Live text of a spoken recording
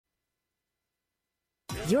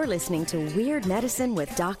You're listening to Weird Medicine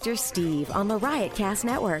with Dr. Steve on the Riotcast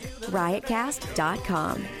Network,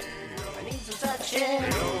 riotcast.com. I need some suction in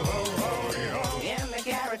the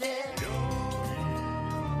carotid.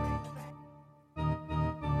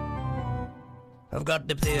 I've got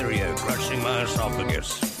diphtheria crushing my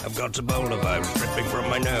esophagus. I've got Ebola virus dripping from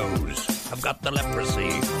my nose. I've got the leprosy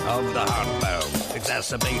of the heart valve,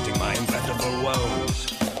 exacerbating my incredible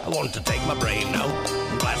woes. I want to take my brain out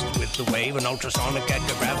and blast it with the wave, an ultrasonic,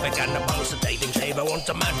 echographic, and a pulsating shave. I want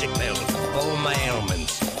a magic pill for all my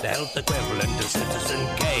ailments, the health equivalent to Citizen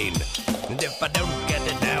Kane. And if I don't get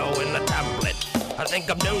it now in a tablet, I think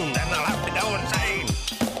I'm doomed and I'll have to go insane.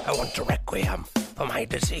 I want a requiem for my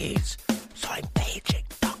disease, so I'm paging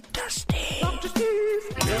Dr. Steve. Dr. Steve.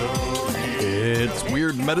 It's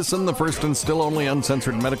Weird Medicine, the first and still only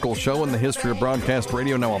uncensored medical show in the history of broadcast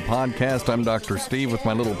radio, now a podcast. I'm Dr. Steve with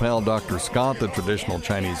my little pal Dr. Scott, the traditional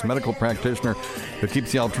Chinese medical practitioner who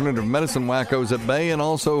keeps the alternative medicine wackos at bay, and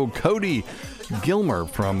also Cody Gilmer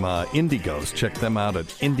from Indie Ghost. Check them out at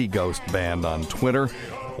Indie Ghost Band on Twitter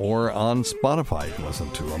or on Spotify. You can listen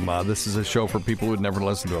to them. This is a show for people who'd never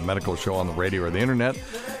listened to a medical show on the radio or the internet.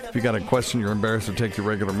 If you got a question you're embarrassed to take to your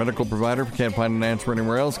regular medical provider, if you can't find an answer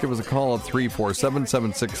anywhere else, give us a call at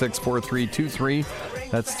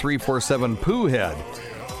 347-766-4323. That's 347-POOHEAD.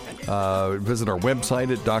 Visit our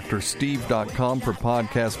website at drsteve.com for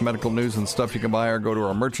podcast, medical news, and stuff you can buy, or go to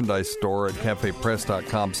our merchandise store at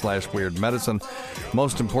cafepress.com/weirdmedicine.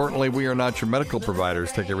 Most importantly, we are not your medical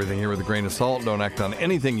providers. Take everything here with a grain of salt. Don't act on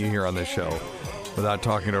anything you hear on this show without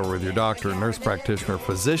talking it over with your doctor, nurse practitioner,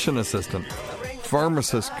 physician assistant,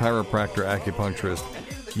 pharmacist, chiropractor, acupuncturist,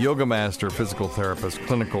 yoga master, physical therapist,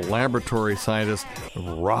 clinical laboratory scientist,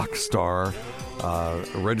 rock star,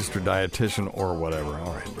 registered dietitian, or whatever.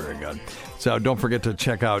 All right, very good. So don't forget to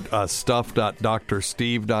check out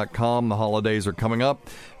stuff.drsteve.com. The holidays are coming up.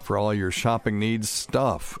 For all your shopping needs,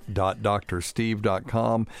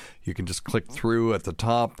 stuff.drsteve.com. You can just click through at the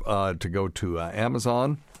top to go to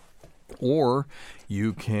Amazon, or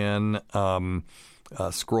you can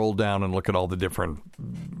scroll down and look at all the different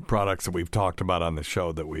products that we've talked about on the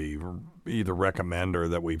show that we either recommend or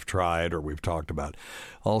that we've tried or we've talked about.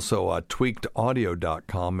 Also,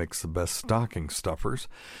 tweakedaudio.com makes the best stocking stuffers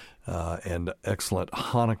and excellent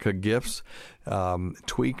Hanukkah gifts.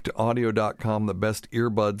 Tweakedaudio.com, the best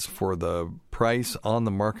earbuds for the price on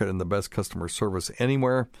the market and the best customer service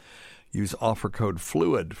anywhere. Use offer code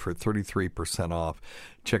FLUID for 33% off.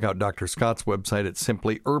 Check out Dr. Scott's website at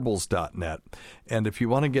simplyherbals.net. And if you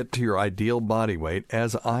want to get to your ideal body weight,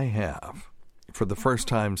 as I have for the first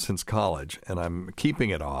time since college, and I'm keeping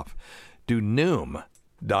it off, do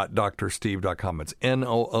noom.drsteve.com. It's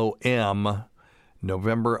Noom,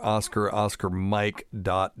 November, Oscar Mike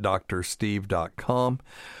 .drsteve.com.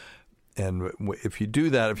 And if you do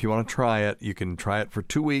that, if you want to try it, you can try it for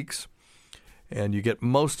 2 weeks. And you get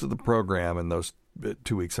most of the program in those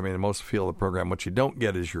 2 weeks. I mean, most feel of the program. What you don't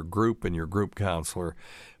get is your group and your group counselor,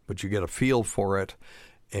 but you get a feel for it.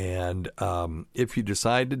 And if you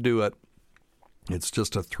decide to do it, it's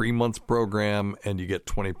just a 3-month program, and you get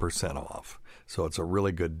 20% off. So it's a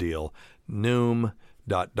really good deal.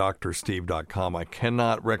 Noom.drsteve.com. I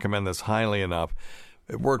cannot recommend this highly enough.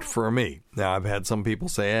 It worked for me. Now, I've had some people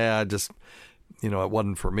say, it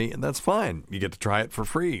wasn't for me, and that's fine. You get to try it for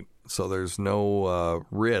free. So there's no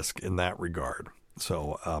risk in that regard.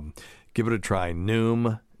 So give it a try,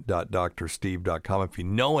 noom.drsteve.com. If you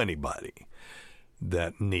know anybody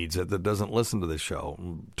that needs it, that doesn't listen to the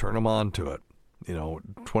show, turn them on to it.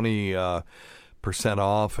 20%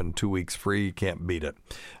 off and 2 weeks free. You can't beat it.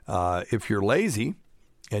 If you're lazy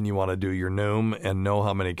and you want to do your Noom and know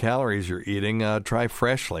how many calories you're eating, try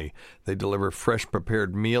Freshly. They deliver fresh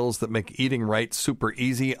prepared meals that make eating right super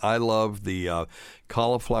easy. I love the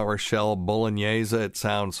cauliflower shell bolognese. It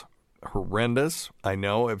sounds horrendous, I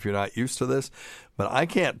know, if you're not used to this, but I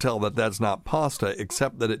can't tell that that's not pasta,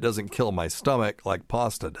 except that it doesn't kill my stomach like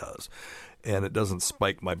pasta does, and it doesn't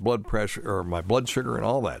spike my blood pressure or my blood sugar and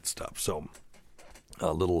all that stuff. So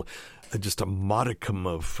just a modicum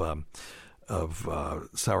of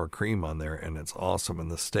sour cream on there, and it's awesome. And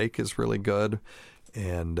the steak is really good.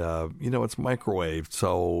 And, it's microwaved,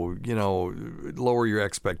 so, lower your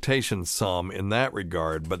expectations some in that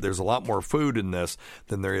regard. But there's a lot more food in this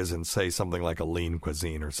than there is in, say, something like a lean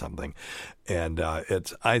cuisine or something. And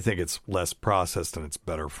I think it's less processed and it's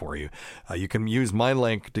better for you. You can use my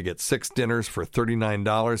link to get 6 dinners for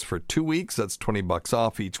 $39 for 2 weeks. That's $20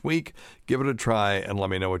 off each week. Give it a try and let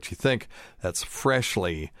me know what you think. That's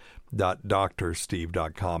Freshly.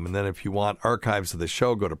 premium.drsteve.com. And then if you want archives of the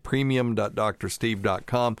show, go to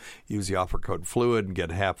premium.drsteve.com. Use the offer code FLUID and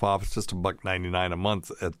get half off. It's just $1.99 a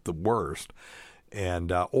month at the worst.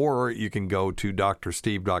 And or you can go to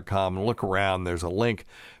drsteve.com and look around. There's a link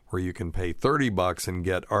where you can pay $30 and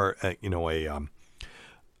get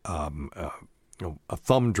a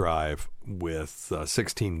thumb drive with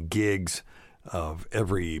 16 gigs of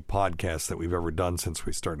every podcast that we've ever done since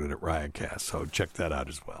we started at Riotcast. So check that out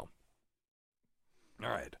as well. All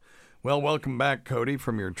right. Well, welcome back, Cody,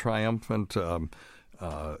 from your triumphant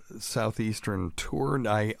Southeastern tour. And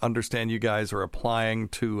I understand you guys are applying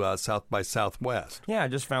to South by Southwest. Yeah, I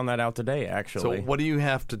just found that out today, actually. So what do you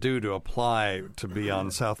have to do to apply to be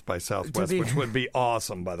on South by Southwest, which would be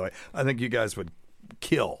awesome, by the way? I think you guys would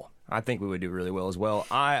kill. I think we would do really well as well.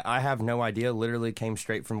 I have no idea. Literally came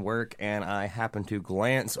straight from work, and I happened to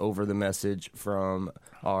glance over the message from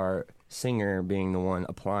our singer being the one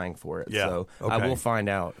applying for it. Yeah, so okay. I will find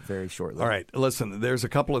out very shortly. All right. Listen, there's a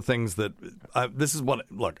couple of things that this is what,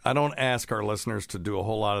 look, I don't ask our listeners to do a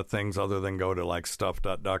whole lot of things other than go to like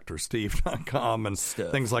stuff.drsteve.com and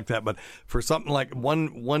things like that. But for something like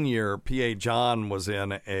one year, P.A. John was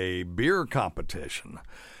in a beer competition.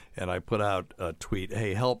 And I put out a tweet,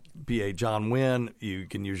 hey, help P.A. John win. You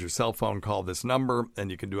can use your cell phone, call this number,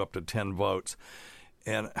 and you can do up to 10 votes.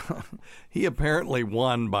 And he apparently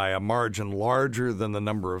won by a margin larger than the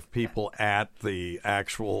number of people at the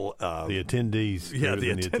actual... the attendees. Yeah, the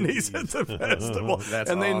attendees at the festival.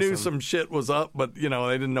 And they knew some shit was up, but, they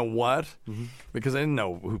didn't know what, because they didn't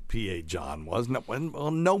know who P.A. John was.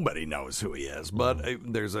 Well, nobody knows who he is, but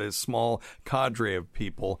there's a small cadre of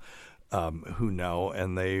people who know,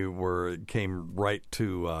 and they came right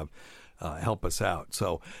to help us out.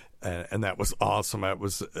 So, and that was awesome. It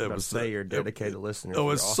was your dedicated listeners. It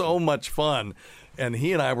was awesome. So much fun, and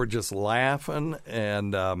he and I were just laughing,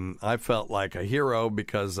 and I felt like a hero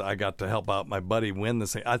because I got to help out my buddy win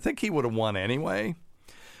this thing. I think he would have won anyway.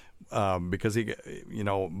 Because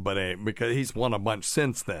because he's won a bunch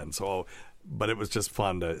since then. So. But it was just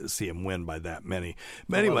fun to see him win by that many.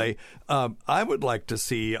 But anyway, I would like to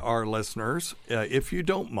see our listeners, if you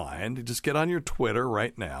don't mind, just get on your Twitter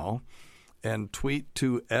right now and tweet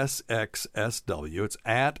to SXSW. It's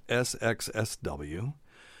at SXSW.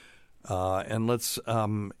 And let's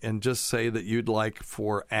and just say that you'd like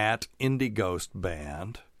for at Indie Ghost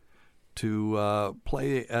Band to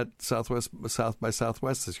play at South by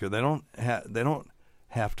Southwest this year. They don't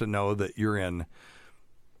have to know that you're in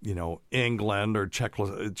England or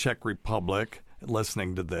Czech Republic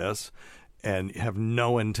listening to this and have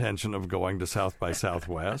no intention of going to South by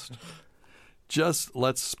Southwest. Just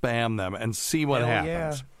let's spam them and see what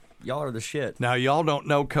happens. Yeah. Y'all are the shit. Now, y'all don't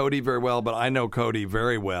know Cody very well, but I know Cody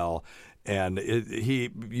very well, and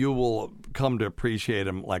you will come to appreciate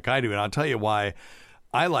him like I do. And I'll tell you why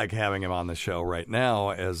I like having him on the show right now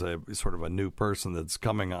as a sort of a new person that's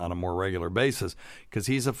coming on a more regular basis, because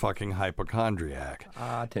he's a fucking hypochondriac.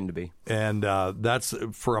 I tend to be. And that's,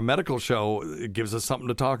 for a medical show, it gives us something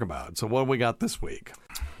to talk about. So what do we got this week?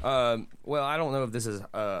 Well, I don't know if this is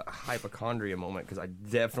a hypochondria moment, because I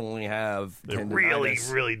definitely have tendinitis.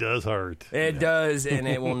 It really does hurt. It does, and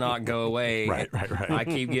it will not go away. Right. I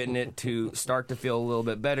keep getting it to start to feel a little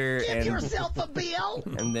bit better. Give yourself a bill.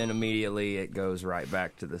 And then immediately it goes right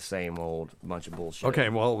back to the same old bunch of bullshit. Okay,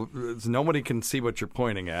 well, nobody can see what you're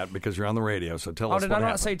pointing at because you're on the radio, so tell us did what I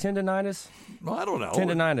not happened. say tendinitis? Well, I don't know.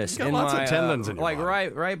 Tendinitis. You got lots of tendons in your like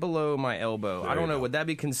body. right below my elbow. I don't know. Would that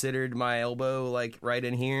be considered my elbow, like right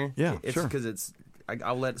in here? Yeah, it's sure. Because it's.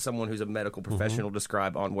 I'll let someone who's a medical professional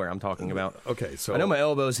describe on where I'm talking about. Okay, so I know my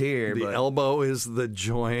elbow's here. The elbow is the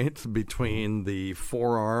joint between the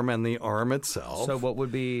forearm and the arm itself. So what would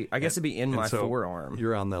be? I guess it'd be in my forearm.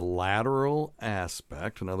 You're on the lateral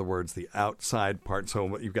aspect. In other words, the outside part.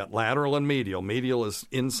 So you've got lateral and medial. Medial is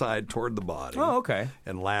inside toward the body. Oh, okay.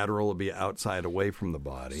 And lateral will be outside away from the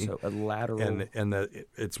body. So a lateral. And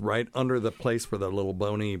it's right under the place where the little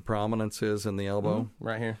bony prominence is in the elbow.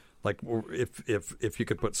 Right here. Like if you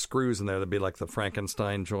could put screws in there, that'd be like the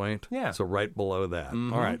Frankenstein joint. Yeah. So right below that.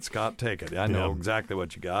 All right, Scott, take it. I know exactly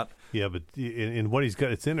what you got. Yeah, but in what he's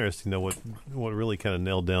got, it's interesting, though, what really kind of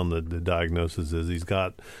nailed down the diagnosis is he's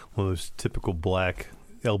got one of those typical black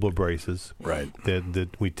elbow braces, right? That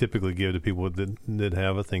we typically give to people that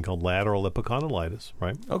have a thing called lateral epicondylitis,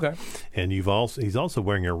 right? Okay. And he's also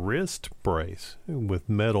wearing a wrist brace with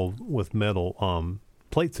metal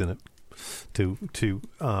plates in it. to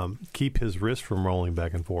keep his wrist from rolling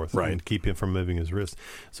back and forth, and keep him from moving his wrist.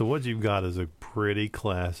 So what you've got is a pretty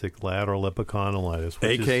classic lateral epicondylitis,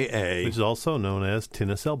 which is also known as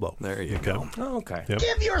tennis elbow. There you go. Oh, okay. Yep.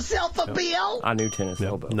 Give yourself a bill. I knew tennis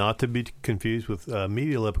elbow. Not to be confused with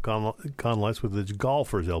medial epicondylitis, with its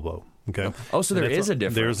golfer's elbow. Okay. Oh, so there is a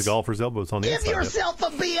difference. There's the golfer's elbow. It's on the Give inside. yourself a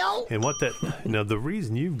bill. And what that the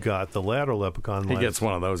reason you've got the lateral epicondylitis. He gets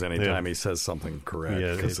one of those anytime he says something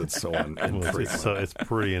correct because it's so infrequent. It's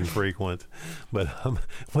pretty infrequent. But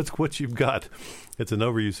what you've got, it's an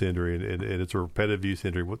overuse injury, and it's a repetitive use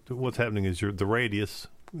injury. What's happening is the radius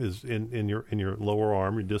is in your lower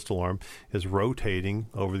arm, your distal arm, is rotating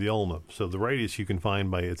over the ulna. So the radius you can find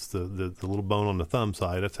by it's the little bone on the thumb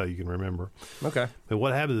side. That's how you can remember. Okay. But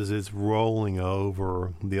what happens is it's rolling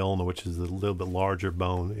over the ulna, which is a little bit larger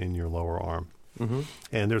bone in your lower arm. Mm-hmm.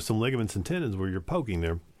 And there's some ligaments and tendons where you're poking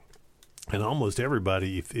there. And almost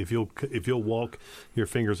everybody, if you'll walk your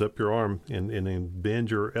fingers up your arm and then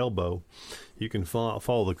bend your elbow, you can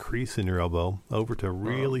follow the crease in your elbow over to a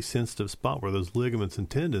really sensitive spot where those ligaments and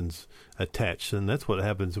tendons attach. And that's what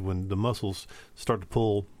happens when the muscles start to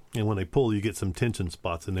pull. And when they pull, you get some tension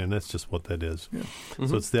spots in there, and that's just what that is. Yeah. Mm-hmm.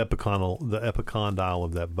 So it's the epicondyle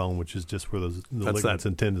of that bone, which is just where the ligaments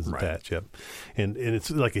and tendons attach. Yep. And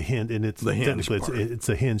it's like a hinge, and it's technically it's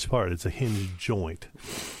a hinge part. It's a hinge joint.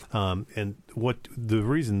 And what the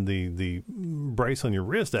reason the brace on your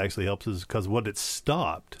wrist actually helps is because what it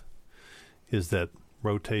stopped is that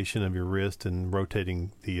rotation of your wrist and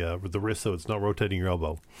rotating the wrist so it's not rotating your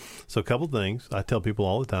elbow. So a couple things I tell people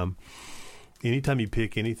all the time. Anytime you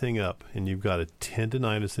pick anything up and you've got a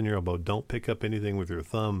tendonitis in your elbow, don't pick up anything with your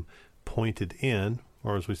thumb pointed in,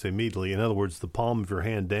 or as we say, medially. In other words, the palm of your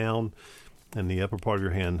hand down and the upper part of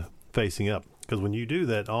your hand facing up. Because when you do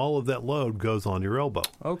that, all of that load goes on your elbow.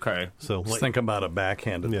 Okay. So just think about a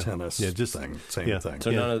backhanded tennis thing. Same thing.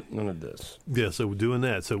 So none of this. Yeah, so doing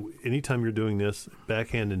that. So anytime you're doing this,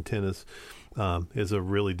 backhand in tennis is a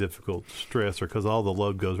really difficult stressor because all the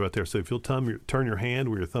load goes right there. So if you'll turn your hand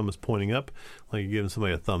where your thumb is pointing up, like you're giving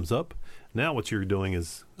somebody a thumbs up, now what you're doing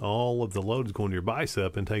is all of the load is going to your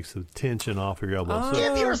bicep and takes the tension off your elbow.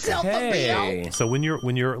 Give yourself a bill. So when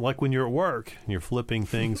you're at work and you're flipping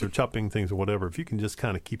things or chopping things or whatever, if you can just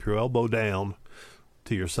kind of keep your elbow down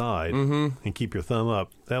to your side and keep your thumb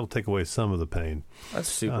up, that'll take away some of the pain. That's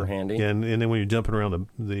super handy. And then when you're jumping around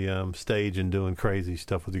the stage and doing crazy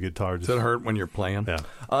stuff with your guitar, does it hurt when you're playing? Yeah,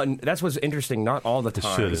 that's what's interesting. Not all the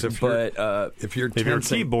time, if you're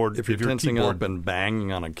tensing up and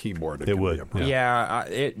banging on a keyboard, it would.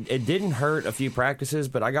 It didn't hurt a few practices,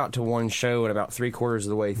 but I got to one show and about 3/4 of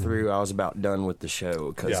the way through, I was about done with the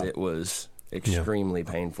show because it was extremely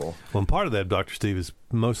painful. Well, and part of that, Dr. Steve, is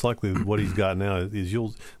most likely what he's got now is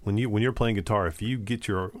when you're playing guitar, if you get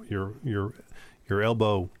your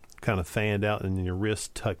elbow kind of fanned out and your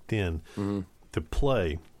wrist tucked in to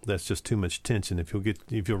play, that's just too much tension. If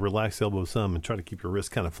you'll relax the elbow some and try to keep your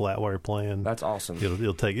wrist kind of flat while you're playing, that's awesome.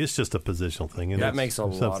 It'll take. It's just a positional thing, and that makes a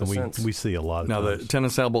lot of sense. We see a lot of now times. The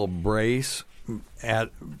tennis elbow brace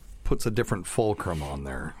puts a different fulcrum on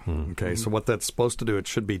there. Okay, so what that's supposed to do, it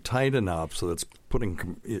should be tight enough so that's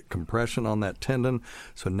putting compression on that tendon.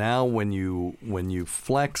 So now when you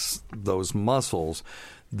flex those muscles,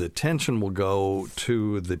 the tension will go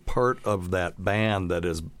to the part of that band that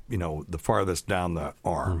is, the farthest down the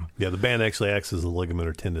arm. Yeah, the band actually acts as a ligament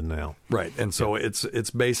or tendon now. Right, and so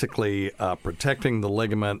it's basically protecting the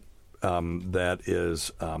ligament that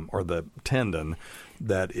is, or the tendon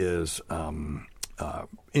that is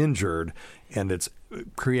injured, and it's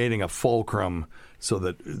creating a fulcrum so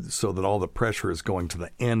that all the pressure is going to the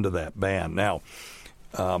end of that band. Now,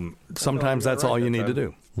 sometimes that's all you need to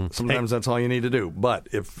do. Sometimes that's all you need to do. But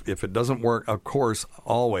if it doesn't work, of course,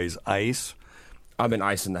 always ice. I've been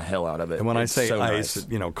icing the hell out of it. And when I say so ice,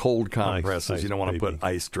 nice. Cold compresses, ice, you don't want to put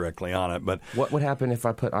ice directly on it. But what would happen if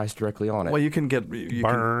I put ice directly on it? Well, you can get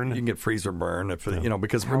burn. You can get freezer burn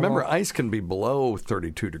because remember, ice can be below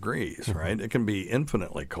 32 degrees, right? It can be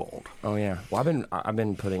infinitely cold. Oh yeah. Well, I've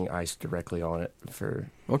been putting ice directly on it for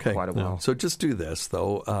quite a while. So just do this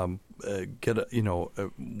though.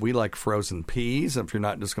 We like frozen peas. If you're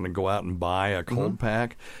not just going to go out and buy a cold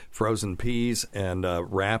pack, frozen peas, and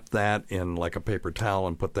wrap that in like a paper towel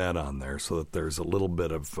and put that on there so that there's a little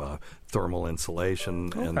bit of thermal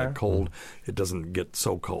insulation and the cold, it doesn't get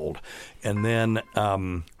so cold. And then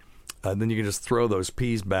then you can just throw those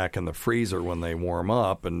peas back in the freezer when they warm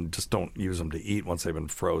up, and just don't use them to eat once they've been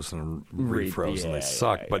frozen and refrozen. They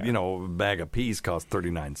suck. But, a bag of peas costs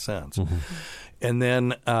 39 cents. And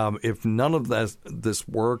then if none of this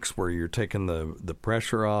works, where you're taking the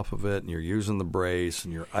pressure off of it and you're using the brace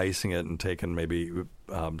and you're icing it and taking maybe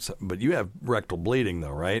but you have rectal bleeding, though,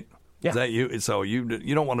 right? Yeah. Is that you? So you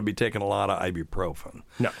don't want to be taking a lot of ibuprofen.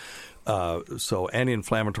 No. So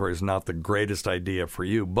anti-inflammatory is not the greatest idea for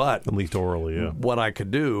you, but At least orally, yeah. what I could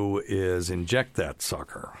do is inject that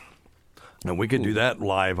sucker. And we could do that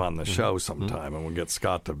live on the show sometime, and we'll get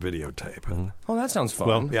Scott to videotape it. Oh, that sounds fun.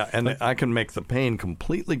 Well, Yeah, and I can make the pain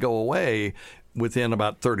completely go away within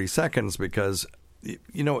about 30 seconds because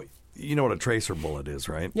you know what a tracer bullet is,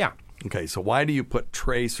 right? Yeah. Okay, so why do you put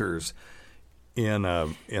tracers in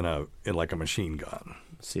like a machine gun?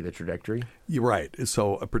 See the trajectory? You're right.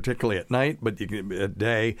 So particularly at night, but at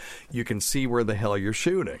day, you can see where the hell you're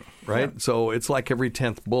shooting, right? Yeah. So it's like every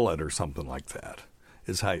 10th bullet or something like that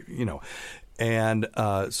is how, And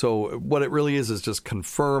so what it really is just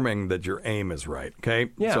confirming that your aim is right,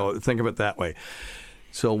 okay? Yeah. So think of it that way.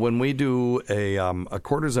 So when we do a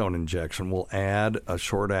cortisone injection, we'll add a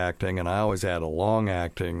short-acting, and I always add a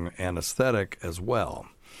long-acting anesthetic as well.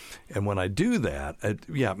 And when I do that, it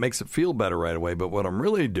makes it feel better right away. But what I'm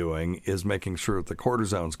really doing is making sure that the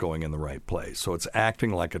cortisone's going in the right place. So it's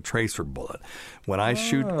acting like a tracer bullet. When I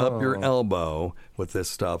shoot up your elbow with this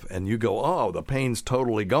stuff and you go, oh, the pain's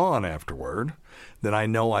totally gone afterward, then I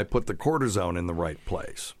know I put the cortisone in the right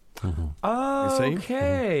place.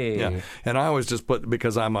 Okay. You see? Yeah. And I always just put,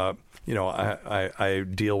 because I'm I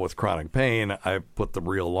deal with chronic pain, I put the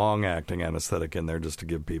real long-acting anesthetic in there just to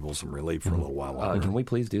give people some relief for a little while longer. Can we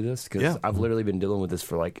please do this? Because Yeah. I've literally been dealing with this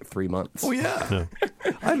for like 3 months. Oh, yeah.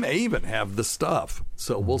 I may even have the stuff,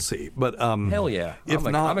 so we'll see. But Hell yeah. If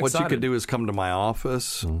I'm not, what you excited. could do is come to my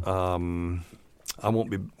office. I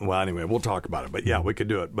won't be. Well, anyway, we'll talk about it. But yeah, we could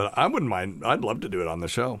do it. But I wouldn't mind. I'd love to do it on the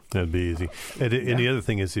show. That'd be easy. And the other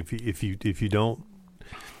thing is, if you've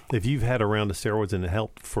had a round of steroids and it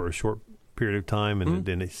helped for a short period of time, and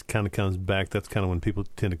then it kind of comes back, that's kind of when people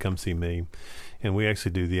tend to come see me. And we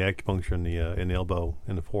actually do the acupuncture in the elbow,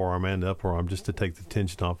 in the forearm and the upper arm, just to take the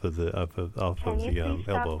tension off of the elbow.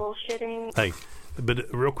 Bullshitting? Hey.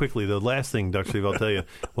 But real quickly, the last thing, Dr. Steve, I'll tell you,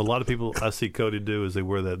 what a lot of people I see Cody do is they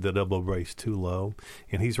wear that elbow brace too low.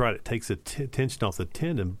 And he's right, it takes the tension off the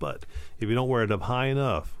tendon. But if you don't wear it up high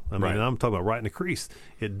enough, and I'm talking about right in the crease,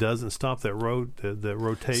 it doesn't stop that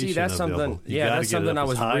rotation. See, that's of something. the elbow. You Yeah, gotta that's get it something up I as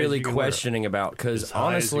was high as really you can wear it. questioning about. Because As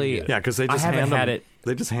high as you can honestly, get it. Yeah, because they just I haven't hand them. had it.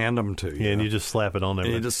 They just hand them to you. Yeah, and you just slap it on there.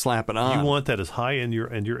 And you just slap it on. You want that as high in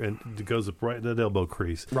and it goes up right in that elbow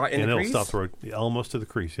crease. Right in and the it'll crease? stop almost to the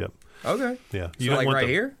crease, yep. Okay. Yeah. So like want right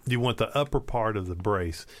here? You want the upper part of the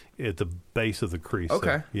brace at the base of the crease. Okay.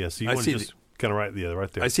 There. Yeah, so you I want see to just kind of right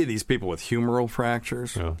there. I see these people with humeral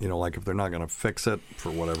fractures. Yeah. Like if they're not going to fix it for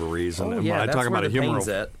whatever reason. And Yeah, when I that's talk where about the a humeral, pain's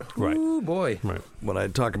at. Right. Ooh, boy. Right. when I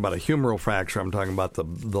talk about a humeral fracture, I'm talking about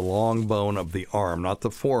the long bone of the arm, not the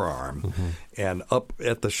forearm. And up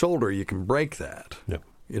at the shoulder, you can break that. Yeah.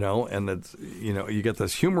 And it's, you get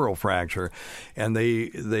this humeral fracture, and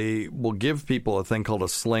they will give people a thing called a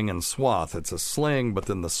sling and swath. It's a sling, but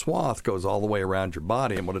then the swath goes all the way around your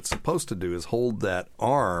body, and what it's supposed to do is hold that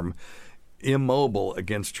arm immobile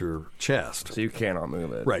against your chest. So you cannot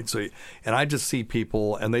move it. Right. So, and I just see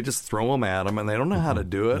people, and they just throw them at them, and they don't know how to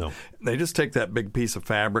do it. No. They just take that big piece of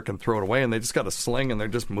fabric and throw it away, and they just got a sling, and they're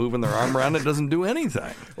just moving their arm around. It doesn't do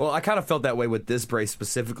anything. Well, I kind of felt that way with this brace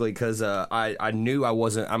specifically because I knew I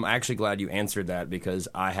wasn't. I'm actually glad you answered that because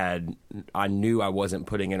I knew I wasn't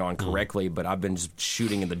putting it on correctly, but I've been just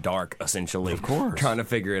shooting in the dark essentially. Of course. Trying to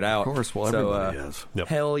figure it out. Of course. Well, everybody is. Yep.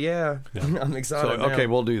 Hell yeah. I'm excited. So, now. okay,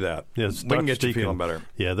 we'll do that. Yes, we can Dr. get you Steve feeling better.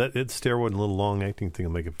 Yeah, it's steroid and a little long acting thing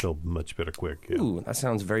will make it feel much better quick. Yeah. Ooh, that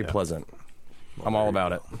sounds very pleasant. I'm all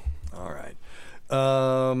about it. All right.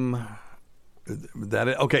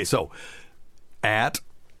 Okay, so at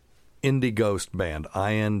Indie Ghost Band,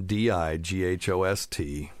 INDIGHOST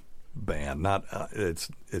band. Not it's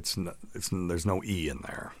there's no E in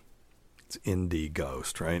there. It's Indie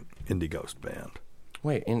Ghost, right? Indie Ghost Band.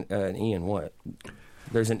 Wait, an E in what?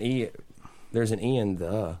 There's an E. There's an E in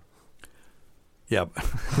the. Yeah.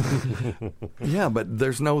 Yeah, but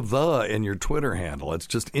there's no the in your Twitter handle. It's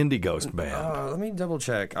just Indie Ghost Band. Let me double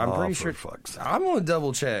check. I'm pretty sure. Fuck's sake. I'm gonna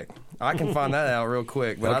double check. I can find that out real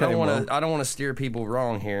quick, but Okay, I don't want to. well. I don't want to steer people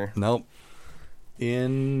wrong here. Nope.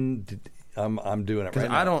 I'm doing it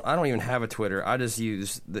right now. I don't even have a Twitter. I just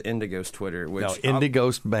use the Indigo's Twitter. Which No, Indie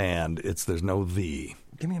Ghost Band. There's no the.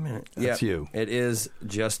 Give me a minute. That's you. It is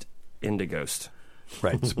just Indighost.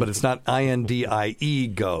 Right, but it's not INDIE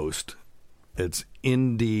ghost. It's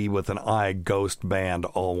Indie with an I, Ghost Band,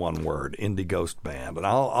 all one word. Indie Ghost Band. And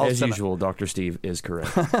I'll as usual, Dr. Steve is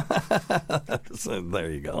correct. So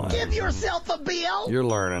there you go. Give yourself a bill. You're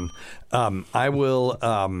learning. I will.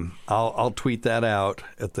 I'll tweet that out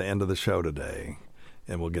at the end of the show today,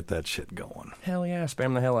 and we'll get that shit going. Hell yeah,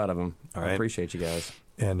 spam the hell out of them. All right. I appreciate you guys.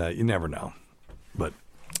 And you never know. But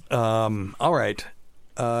all right.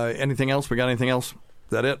 Anything else? We got anything else? Is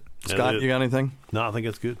that it? Scott, you got anything? No, I think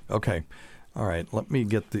that's good. Okay. All right. Let me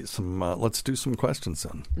get some. Let's do some questions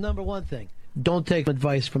then. Number one thing: don't take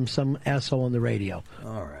advice from some asshole on the radio.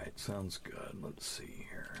 All right. Sounds good. Let's see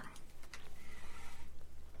here.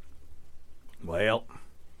 Well.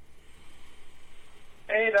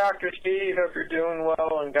 Hey, Dr. Steve. Hope you're doing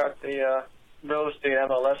well and got the real estate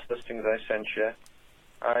MLS listings I sent you.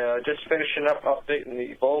 I just finishing up updating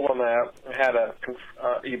the Ebola map. I had a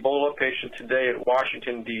Ebola patient today at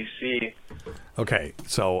Washington, D.C. Okay,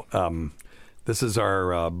 so this is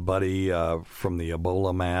our buddy from the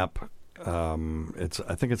Ebola map. I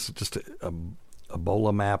think it's just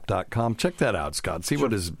ebolamap.com. Check that out, Scott. See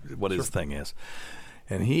what his thing is.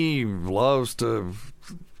 And he loves to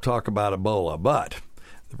talk about Ebola, but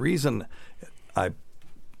the reason I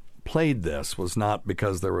played this was not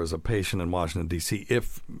because there was a patient in Washington, D.C.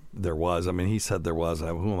 If there was, I mean, he said there was.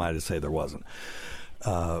 Who am I to say there wasn't?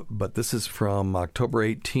 But this is from October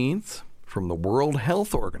 18th from the World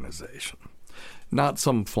Health Organization. Not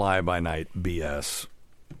some fly-by-night BS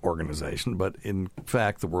organization, but in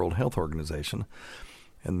fact the World Health Organization.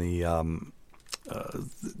 And the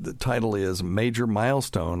title is Major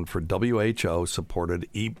Milestone for WHO-Supported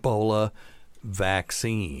Ebola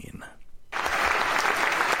Vaccine.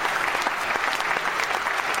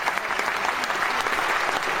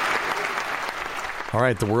 All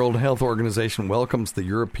right, the World Health Organization welcomes the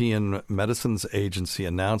European Medicines Agency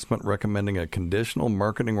announcement recommending a conditional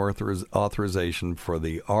marketing authorization for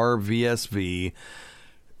the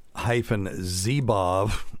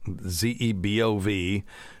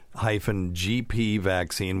RVSV-ZEBOV-GP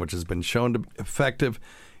vaccine, which has been shown to be effective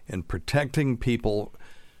in protecting people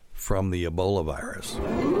from the Ebola virus.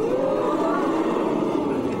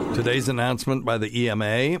 Today's announcement by the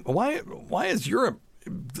EMA. Why is Europe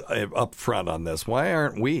up front on this? Why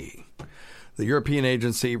aren't we? The European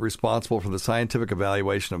agency responsible for the scientific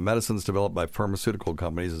evaluation of medicines developed by pharmaceutical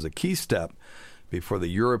companies is a key step before the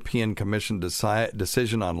European Commission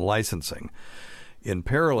decision on licensing. In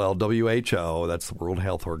parallel, WHO, that's the World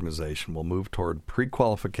Health Organization, will move toward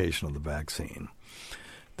pre-qualification of the vaccine.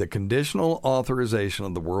 The conditional authorization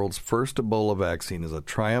of the world's first Ebola vaccine is a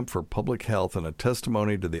triumph for public health and a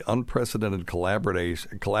testimony to the unprecedented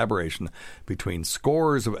collaboration between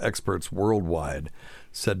scores of experts worldwide,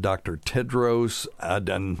 said Dr. Tedros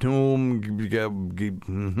Adhanom,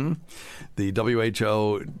 the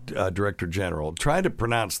WHO Director General. Try to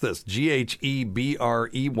pronounce this,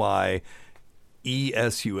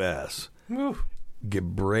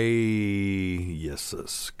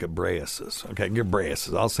 Gebreyesus. Gebreyesus. Okay,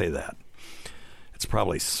 Gebreyesus. I'll say that. It's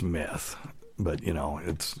probably Smith, but, you know,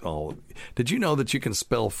 it's all... Did you know that you can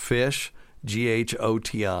spell fish,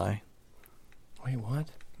 G-H-O-T-I? Wait, what?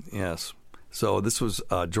 Yes. So this was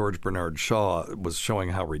George Bernard Shaw was showing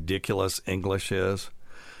how ridiculous English is.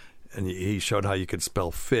 And he showed how you could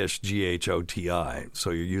spell fish, G-H-O-T-I.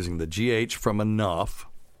 So you're using the G-H from enough.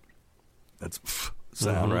 That's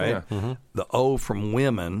sound, right? Yeah. Mm-hmm. The O from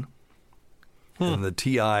women, and the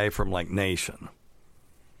T-I from like nation.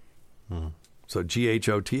 So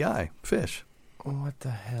G-H-O-T-I, fish. What the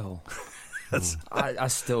hell?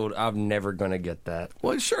 I'm never going to get that.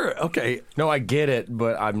 Well, sure, okay. No, I get it,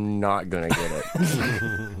 but I'm not going to get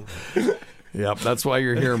it. Yep, that's why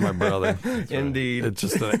you're here, my brother. Indeed. It's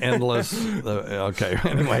just an endless... okay,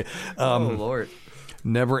 anyway. Oh, Lord.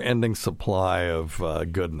 Never-ending supply of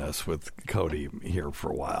goodness with Cody here for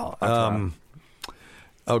a while.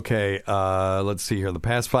 Okay, let's see here. In the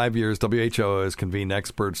past 5 years, WHO has convened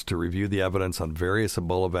experts to review the evidence on various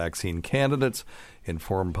Ebola vaccine candidates,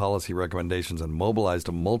 inform policy recommendations, and mobilized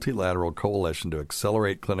a multilateral coalition to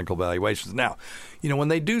accelerate clinical evaluations. Now, you know, when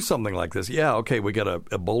they do something like this, yeah, okay, we got an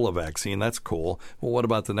Ebola vaccine. That's cool. Well, what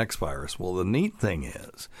about the next virus? Well, the neat thing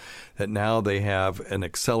is that now they have an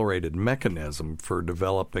accelerated mechanism for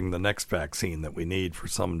developing the next vaccine that we need for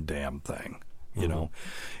some damn thing. You know,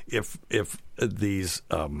 if these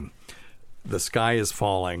the sky is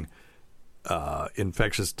falling,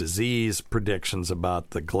 infectious disease predictions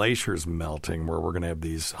about the glaciers melting, where we're going to have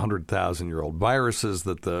these 100,000-year-old viruses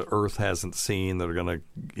that the Earth hasn't seen that are going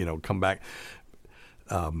to, come back,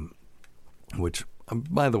 which,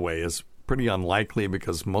 by the way, is pretty unlikely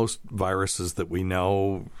because most viruses that we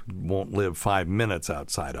know won't live 5 minutes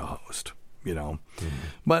outside a host.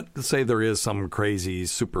 But say there is some crazy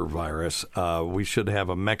super virus, we should have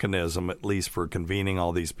a mechanism at least for convening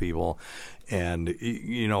all these people. And,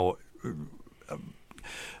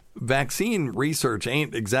 vaccine research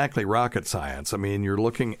ain't exactly rocket science. I mean, you're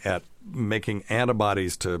looking at making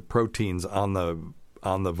antibodies to proteins on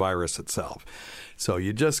the virus itself. So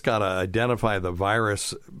you just got to identify the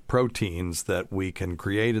virus proteins that we can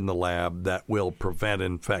create in the lab that will prevent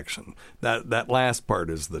infection. That last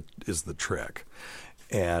part is the trick.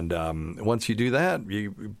 And once you do that,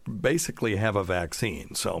 you basically have a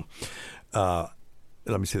vaccine. So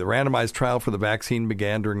let me see. The randomized trial for the vaccine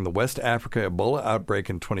began during the West Africa Ebola outbreak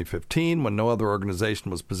in 2015 when no other organization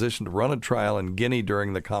was positioned to run a trial in Guinea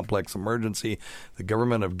during the complex emergency. The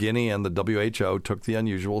government of Guinea and the WHO took the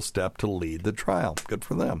unusual step to lead the trial. Good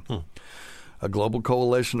for them. A global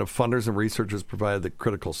coalition of funders and researchers provided the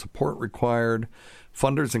critical support required.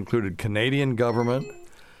 Funders included Canadian government,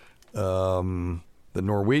 the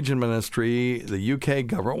Norwegian ministry, the UK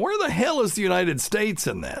government. Where the hell is the United States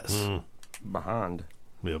in this? Behind.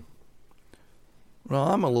 Yep. Well,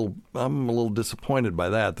 I'm a little disappointed by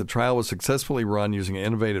that. The trial was successfully run using an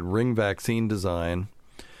innovative ring vaccine design.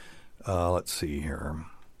 Let's see here.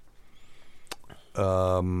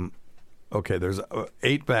 Okay, there's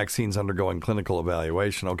 8 vaccines undergoing clinical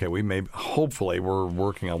evaluation. Okay, hopefully we're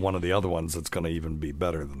working on one of the other ones that's going to even be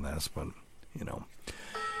better than this, but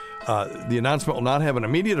the announcement will not have an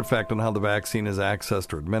immediate effect on how the vaccine is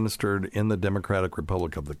accessed or administered in the Democratic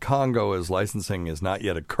Republic of the Congo, as licensing has not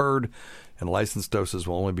yet occurred, and licensed doses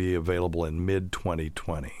will only be available in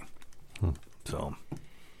mid-2020. So,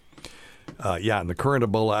 in the current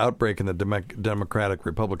Ebola outbreak in the Democratic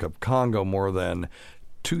Republic of Congo, more than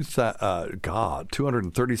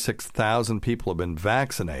 236,000 people have been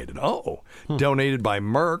vaccinated. Donated by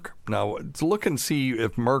Merck. Now, let's look and see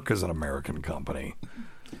if Merck is an American company.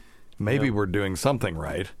 Maybe we're doing something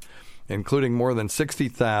right, including more than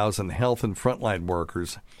 60,000 health and frontline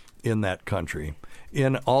workers in that country,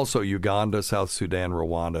 in also Uganda, South Sudan,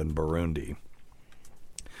 Rwanda, and Burundi.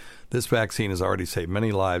 This vaccine has already saved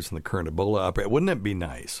many lives in the current Ebola outbreak. Wouldn't it be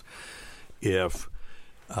nice if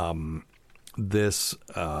this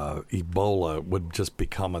Ebola would just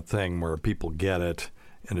become a thing where people get it,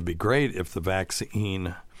 and it'd be great if the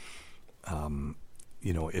vaccine,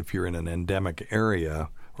 if you're in an endemic area,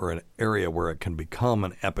 or an area where it can become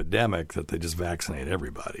an epidemic, that they just vaccinate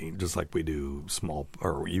everybody, just like we do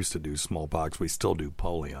we used to do smallpox. We still do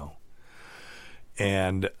polio.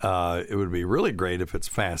 And it would be really great if it's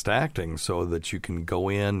fast acting so that you can go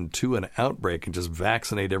into an outbreak and just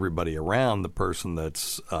vaccinate everybody around the person that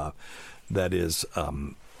is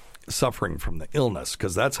suffering from the illness,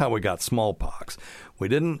 because that's how we got smallpox. We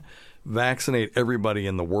didn't vaccinate everybody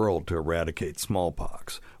in the world to eradicate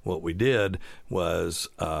smallpox. What we did was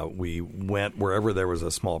we went wherever there was a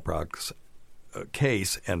smallpox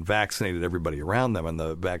case and vaccinated everybody around them, and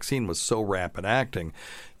the vaccine was so rapid acting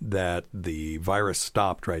that the virus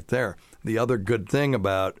stopped right there. The other good thing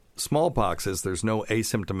about smallpox is there's no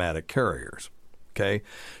asymptomatic carriers. Okay?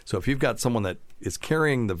 So if you've got someone that is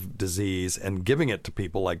carrying the disease and giving it to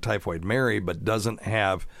people like Typhoid Mary but doesn't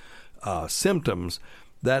have symptoms,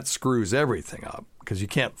 that screws everything up because you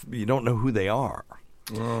don't know who they are.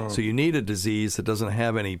 So you need a disease that doesn't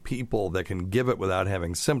have any people that can give it without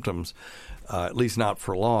having symptoms, at least not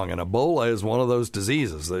for long. And Ebola is one of those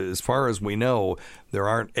diseases. As far as we know, there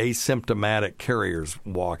aren't asymptomatic carriers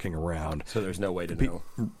walking around. So there's no way to know.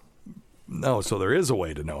 No, so there is a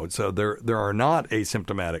way to know. So there are not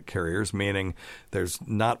asymptomatic carriers, meaning there's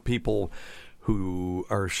not people who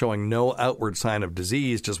are showing no outward sign of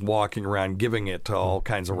disease, just walking around giving it to all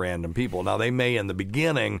kinds of random people. Now, they may in the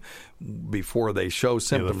beginning, before they show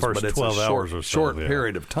symptoms, but it's a short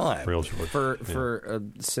period of time. Real short. For a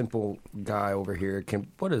simple guy over here,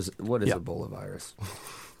 what is Ebola virus?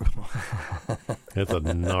 It's a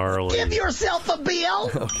gnarly. Give yourself a bill.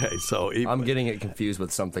 Okay, so I'm getting it confused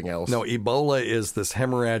with something else. No, Ebola is this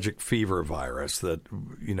hemorrhagic fever virus that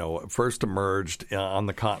first emerged on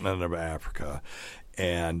the continent of Africa,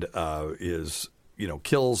 and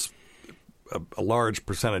kills a large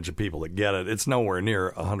percentage of people that get it. It's nowhere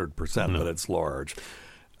near 100%, but it's large.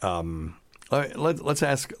 Let's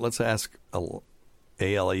ask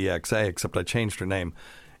Alexa, except I changed her name.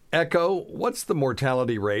 Echo, what's the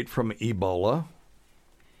mortality rate from Ebola?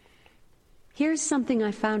 Here's something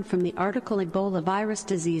I found from the article Ebola virus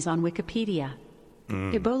disease on Wikipedia.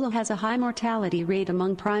 Ebola has a high mortality rate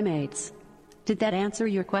among primates. Did that answer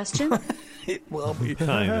your question? Well,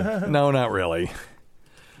 no, not really.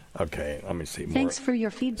 Okay, let me see more. Thanks for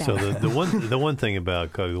your feedback. So the one thing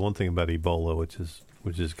about Ebola,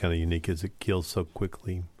 which is kind of unique, is it kills so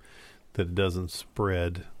quickly that it doesn't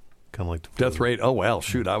spread. Kind of like the flu. Death rate. Oh well,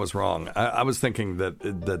 shoot, I was wrong. I was thinking that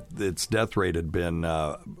its death rate had been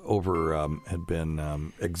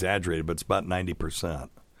exaggerated, but it's about 90%.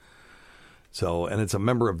 So, and it's a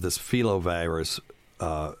member of this filovirus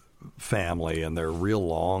family, and they're real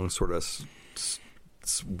long, sort of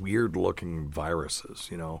weird-looking viruses,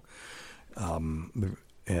 you know.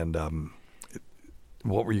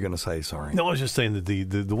 What were you going to say? Sorry. No, I was just saying that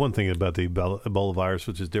the one thing about the Ebola virus,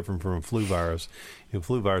 which is different from a flu virus,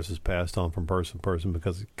 flu virus is passed on from person to person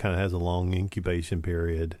because it kind of has a long incubation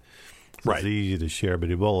period. So It's easy to share, but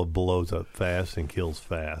Ebola blows up fast and kills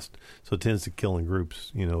fast. So it tends to kill in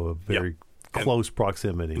groups, of very close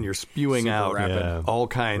proximity. And you're spewing out all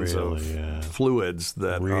kinds of fluids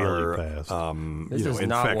that are fast. This is infectious.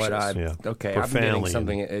 not what I. Okay, I'm getting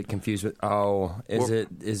something confused with. Oh, is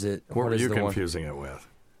it? What were you confusing it with?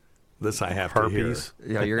 This I have herpes. to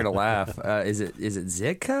hear. Yeah, you're gonna laugh. Is it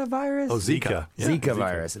Zika virus? Oh, Zika. Yeah. Zika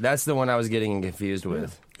virus. That's the one I was getting confused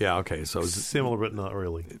with. Yeah. Okay. So similar, but not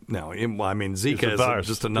really. No. I mean, Zika is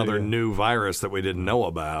just another new virus that we didn't know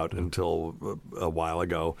about until a while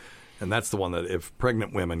ago. And that's the one that if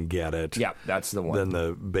pregnant women get it, that's the one. Then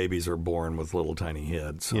the babies are born with little tiny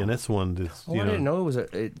heads. So. Yeah, and that's the one that's, I didn't know it was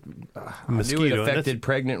I knew it affected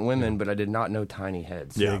pregnant women, but I did not know tiny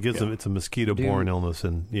heads. Yeah, it gives them. It's a mosquito-borne illness,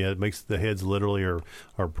 and it makes the heads literally are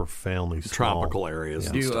profoundly small. Tropical areas.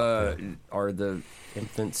 Yeah. Are the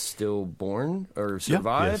infants still born or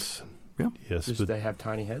survive? Yes. Yeah. Yes, do they have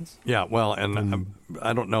tiny heads? Yeah, well, and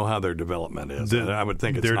I don't know how their development is. I would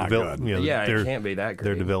think it's not good. It can't be that great.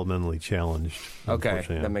 They're developmentally challenged. Okay,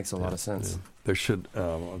 that makes a lot of sense. Yeah. There should,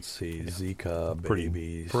 let's see, Zika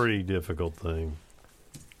babies. Pretty difficult thing.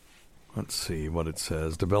 Let's see what it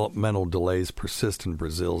says. Developmental delays persist in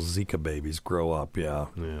Brazil. Zika babies grow up, yeah.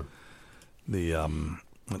 The,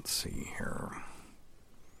 let's see here.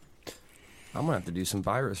 I'm going to have to do some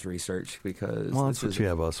virus research because... Well, that's what you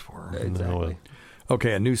have us for. Exactly.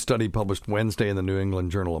 Okay, a new study published Wednesday in the New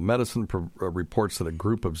England Journal of Medicine reports that a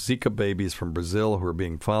group of Zika babies from Brazil who are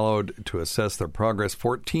being followed to assess their progress,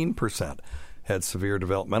 14% had severe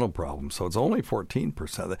developmental problems. So it's only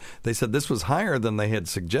 14%. They said this was higher than they had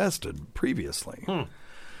suggested previously.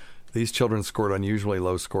 These children scored unusually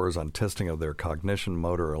low scores on testing of their cognition,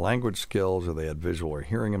 motor, or language skills, or they had visual or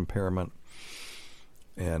hearing impairment.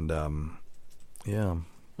 And...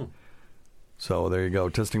 So there you go.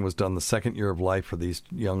 Testing was done the second year of life for these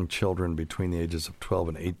young children between the ages of 12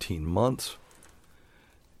 and 18 months.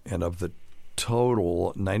 And of the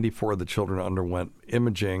total, 94 of the children underwent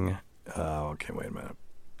imaging. Okay, wait a minute.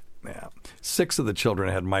 Yeah. 6 of the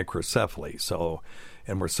children had microcephaly,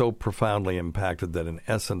 and were so profoundly impacted that in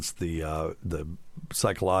essence the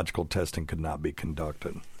psychological testing could not be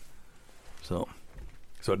conducted. So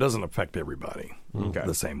it doesn't affect everybody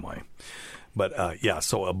the same way. But,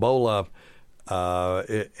 so Ebola,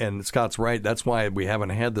 and Scott's right, that's why we haven't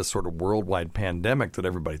had this sort of worldwide pandemic that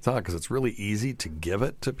everybody thought, because it's really easy to give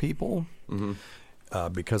it to people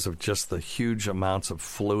because of just the huge amounts of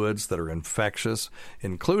fluids that are infectious,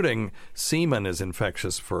 including semen is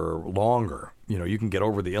infectious for longer. You can get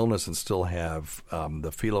over the illness and still have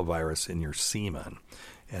the filovirus in your semen.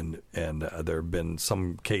 And there have been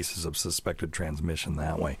some cases of suspected transmission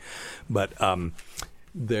that way. But...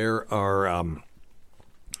 there are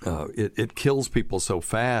it kills people so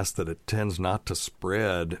fast that it tends not to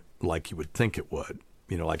spread like you would think it would.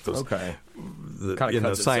 Like those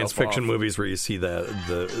the science fiction movies where you see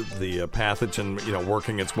the pathogen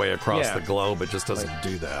working its way across the globe. It just doesn't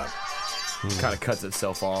do that. Kind of cuts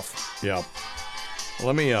itself off. Yeah.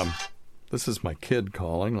 Let me. This is my kid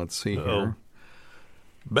calling. Let's see here.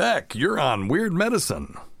 Beck, you're on Weird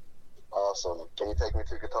Medicine. Awesome. Can you take me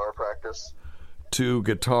to guitar practice? To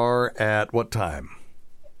guitar at what time?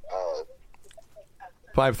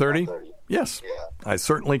 5:30? Yes. Yeah. I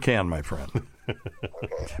certainly can, my friend.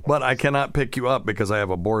 Okay. But I cannot pick you up because I have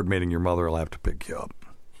a board meeting. Your mother will have to pick you up.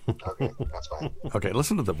 Okay, that's fine. Okay,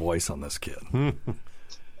 listen to the voice on this kid.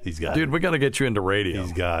 He's got Dude, we got to get you into radio.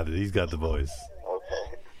 He's got it. He's got the voice.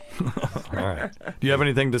 Okay. All right. Do you have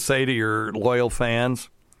anything to say to your loyal fans?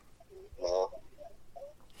 No.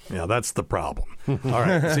 Yeah, that's the problem. All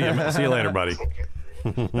right. See you later, buddy.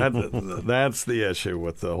 That's the issue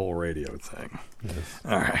with the whole radio thing. Yes.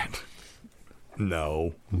 All right.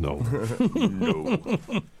 No.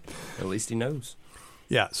 At least he knows.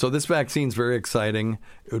 Yeah, so this vaccine's very exciting.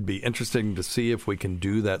 It would be interesting to see if we can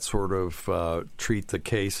do that sort of treat the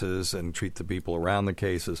cases and treat the people around the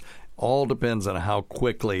cases. All depends on how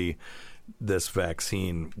quickly this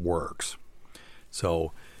vaccine works.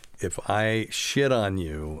 So if I shit on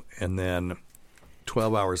you and then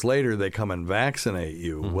 12 hours later they come and vaccinate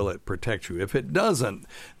you, will it protect you? If it doesn't,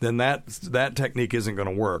 then that technique isn't going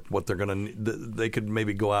to work. What they could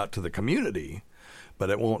maybe go out to the community, but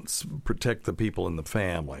it won't protect the people in the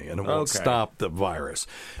family, and it won't stop the virus.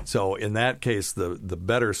 So in that case, the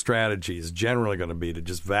better strategy is generally going to be to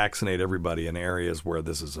just vaccinate everybody in areas where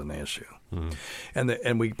this is an issue.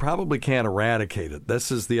 And we probably can't eradicate it.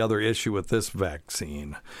 This is the other issue with this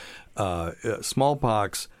vaccine.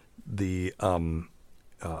 Smallpox, the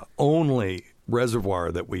only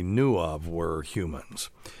reservoir that we knew of were humans.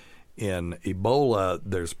 In Ebola,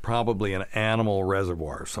 there's probably an animal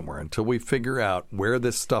reservoir somewhere until we figure out where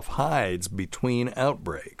this stuff hides between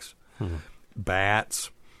outbreaks. Bats,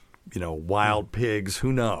 wild pigs,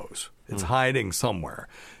 who knows? It's hiding somewhere.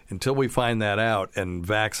 Until we find that out and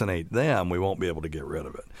vaccinate them, we won't be able to get rid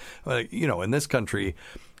of it. In this country,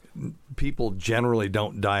 people generally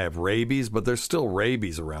don't die of rabies, but there's still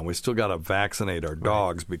rabies around. We still got to vaccinate our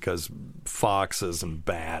dogs because foxes and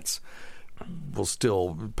bats will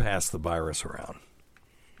still pass the virus around.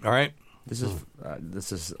 All right? This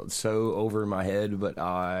is so over my head, but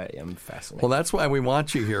I am fascinated. Well, that's why we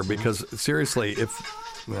want you here, because seriously,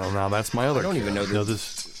 now that's my other. I don't even know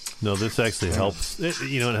this actually helps. It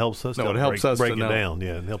helps us. No, it helps us break to it know. down.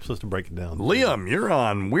 Yeah, it helps us to break it down. Liam, you're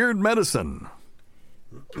on Weird Medicine.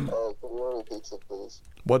 Can you order me pizza, please?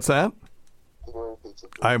 What's that? Can you order me pizza,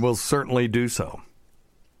 please? I will certainly do so.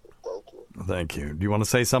 Thank you. Thank you. Do you want to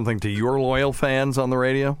say something to your loyal fans on the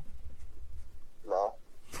radio? No.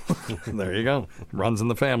 There you go. Runs in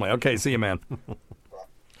the family. Okay, see you, man.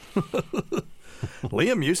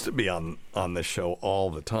 Liam used to be on this show all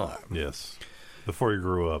the time. Yes. Before he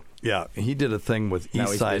grew up. Yeah, he did a thing with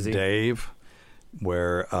Eastside Dave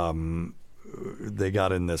where they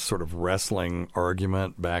got in this sort of wrestling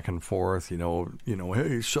argument back and forth.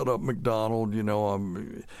 Hey, shut up, McDonald.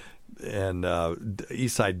 And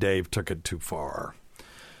Eastside Dave took it too far.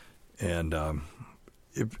 And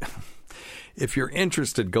if you're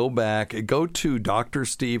interested, go to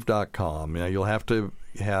drsteve.com. You'll have to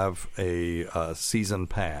have a season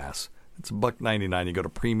pass. It's $1.99. You go to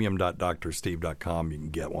premium.drsteve.com. You can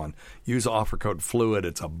get one. Use offer code FLUID.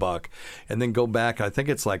 It's $1. And then go back. I think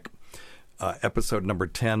it's like episode number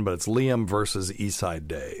 10, but it's Liam versus Eastside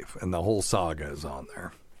Dave, and the whole saga is on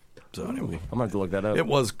there. So anyway, I'm going to have to look that up. It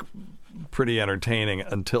was pretty entertaining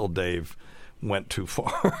until Dave went too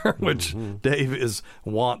far, which Dave is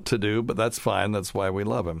wont to do, but that's fine. That's why we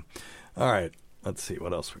love him. All right. Let's see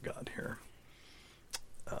what else we got here.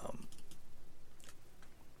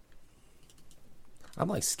 I'm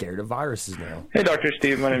like scared of viruses now. Hey, Dr.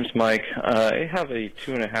 Steve. My name's Mike. I have a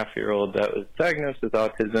 2.5-year-old that was diagnosed with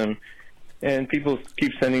autism, and people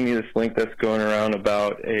keep sending me this link that's going around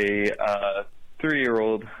about a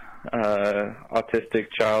 3-year-old autistic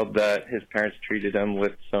child that his parents treated him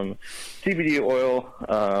with some CBD oil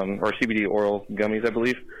or CBD oral gummies, I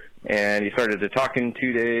believe. And he started to talk in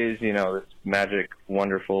 2 days, this magic,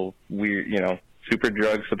 wonderful, weird, super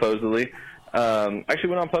drug, supposedly. Actually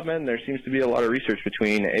went on PubMed, and there seems to be a lot of research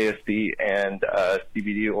between ASD and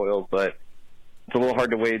CBD oil, but it's a little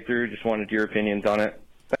hard to wade through. Just wanted your opinions on it.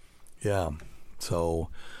 Yeah. So,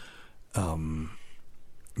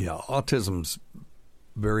 autism's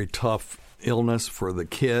very tough illness for the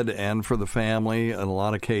kid and for the family in a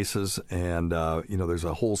lot of cases. And, there's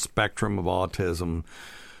a whole spectrum of autism.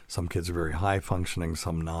 Some kids are very high functioning,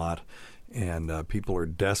 some not. And people are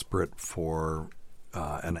desperate for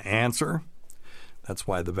an answer. That's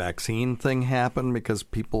why the vaccine thing happened, because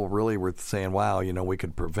people really were saying, wow, we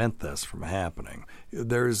could prevent this from happening.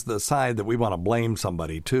 There's the side that we want to blame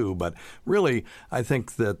somebody too, but really I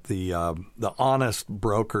think that the honest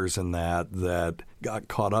brokers in that got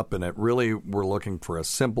caught up in it really were looking for a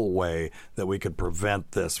simple way that we could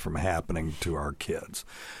prevent this from happening to our kids.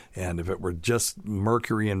 And if it were just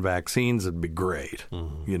mercury in vaccines, it'd be great.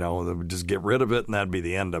 They would just get rid of it and that'd be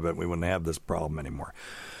the end of it. We wouldn't have this problem anymore.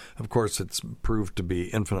 Of course, it's proved to be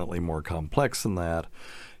infinitely more complex than that.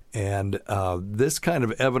 And this kind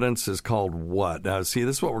of evidence is called what? Now, see,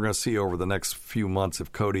 this is what we're going to see over the next few months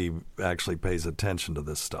if Cody actually pays attention to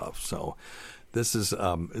this stuff. So this is,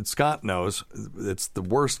 Scott knows, it's the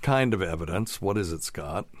worst kind of evidence. What is it,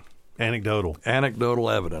 Scott? Anecdotal.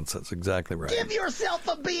 Anecdotal evidence. That's exactly right. Give yourself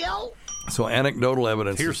a bill. So anecdotal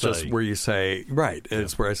evidence Hearsay. is just where you say, right,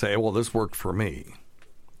 it's where I say, well, this worked for me.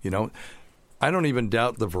 I don't even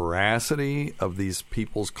doubt the veracity of these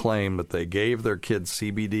people's claim that they gave their kids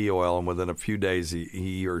CBD oil and within a few days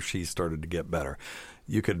he or she started to get better.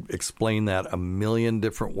 You could explain that a million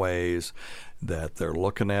different ways, that they're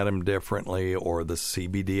looking at him differently, or the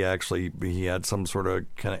CBD actually, he had some sort of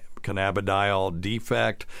cannabidiol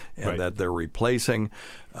defect and that they're replacing.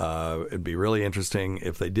 It'd be really interesting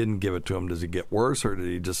if they didn't give it to him. Does he get worse, or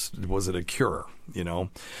was it a cure,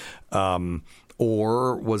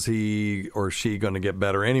 or was he or she going to get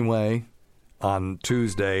better anyway on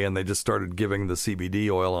Tuesday, and they just started giving the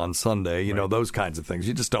CBD oil on Sunday, those kinds of things.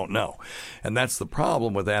 You just don't know. And that's the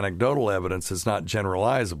problem with anecdotal evidence. It's not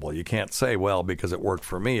generalizable. You can't say, well, because it worked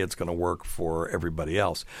for me, it's going to work for everybody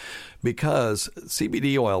else. Because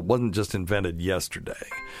CBD oil wasn't just invented yesterday.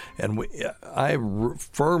 And I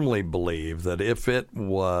firmly believe that if it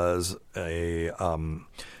was a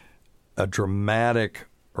dramatic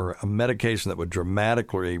or a medication that would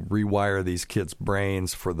dramatically rewire these kids'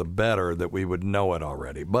 brains for the better, that we would know it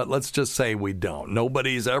already. But let's just say we don't.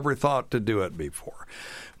 Nobody's ever thought to do it before.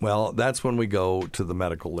 Well, that's when we go to the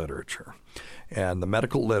medical literature. And the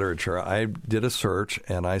medical literature, I did a search,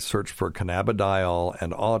 and I searched for cannabidiol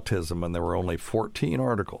and autism, and there were only 14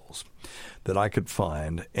 articles that I could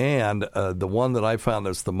find. And the one that I found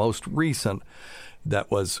that's the most recent, that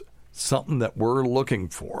was something that we're looking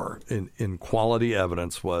for in quality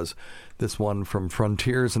evidence, was this one from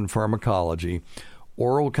Frontiers in Pharmacology: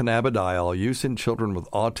 oral cannabidiol use in children with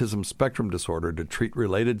autism spectrum disorder to treat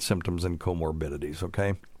related symptoms and comorbidities.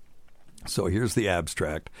 Okay, so here's the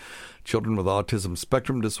abstract. Children with autism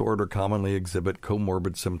spectrum disorder commonly exhibit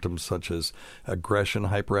comorbid symptoms such as aggression,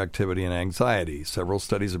 hyperactivity, and anxiety. Several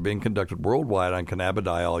studies are being conducted worldwide on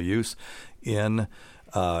cannabidiol use in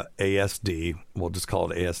ASD, we'll just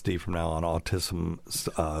call it ASD from now on, autism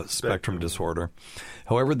spectrum disorder.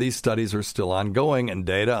 However, these studies are still ongoing, and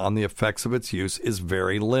data on the effects of its use is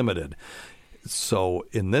very limited. So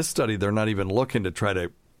in this study, they're not even looking to try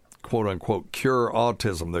to quote-unquote cure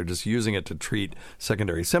autism. They're just using it to treat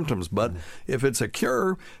secondary symptoms. But if it's a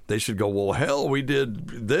cure, they should go, well, hell, we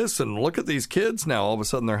did this, and look at these kids now. All of a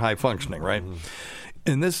sudden, they're high-functioning, right?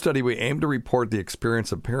 In this study, we aim to report the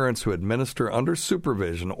experience of parents who administer under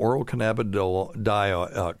supervision oral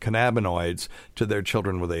cannabinoids to their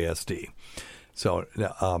children with ASD. So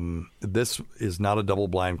this is not a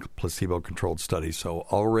double-blind, placebo-controlled study. So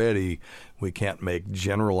already we can't make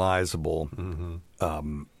generalizable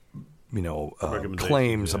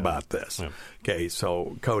claims about this. Yeah. Okay,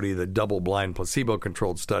 so Cody, the double-blind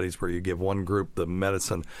placebo-controlled studies where you give one group the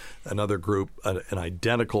medicine, another group an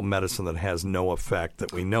identical medicine that has no effect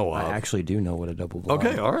that we know of. I actually do know what a double-blind.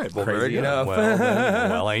 Okay, all right. Well, Crazy very good. enough.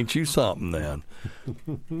 Well, ain't you something then?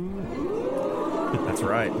 That's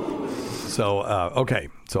right. So, okay,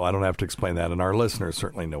 so I don't have to explain that, and our listeners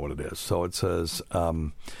certainly know what it is. So it says,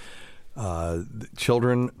 parents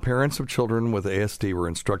of children with ASD were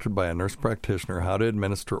instructed by a nurse practitioner how to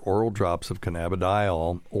administer oral drops of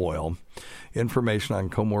cannabidiol oil. Information on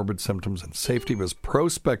comorbid symptoms and safety was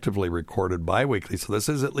prospectively recorded biweekly. So this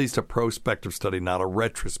is at least a prospective study, not a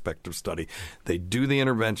retrospective study. They do the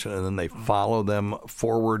intervention and then they follow them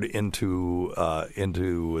forward into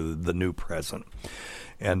the new present.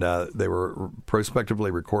 And they were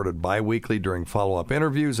prospectively recorded biweekly during follow-up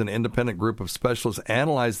interviews. An independent group of specialists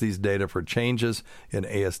analyzed these data for changes in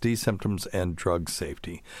ASD symptoms and drug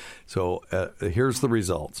safety. So here's the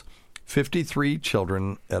results. 53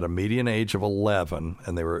 children at a median age of 11,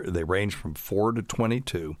 and they range from 4 to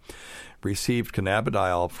 22, received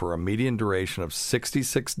cannabidiol for a median duration of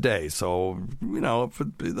 66 days. So,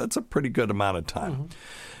 that's a pretty good amount of time. Mm-hmm.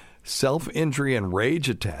 Self-injury and rage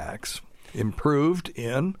attacks improved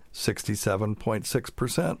in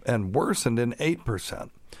 67.6% and worsened in 8%.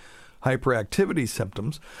 Hyperactivity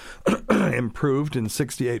symptoms improved in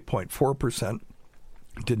 68.4%,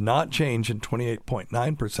 did not change in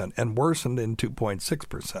 28.9%, and worsened in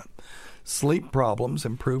 2.6%. Sleep problems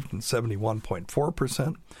improved in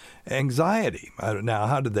 71.4%. Anxiety. Now,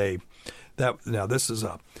 how did they? Now, this is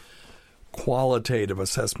a qualitative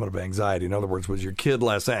assessment of anxiety. In other words, was your kid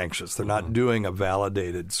less anxious? They're not doing a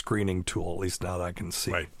validated screening tool, at least not that I can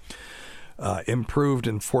see. Right. Improved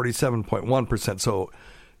in 47.1%. So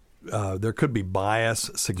there could be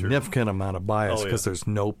bias, significant amount of bias, because there's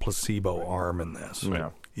no placebo arm in this.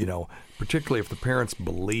 Yeah. Particularly if the parents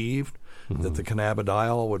believed that the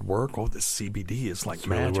cannabidiol would work. Oh, the CBD is like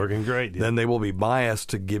magic. Really working great. Yeah. Then they will be biased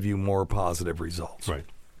to give you more positive results. Right.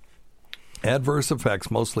 Adverse effects,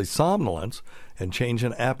 mostly somnolence and change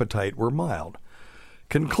in appetite, were mild.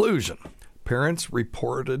 Conclusion: parents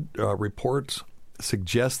reports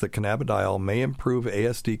suggests that cannabidiol may improve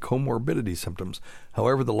ASD comorbidity symptoms.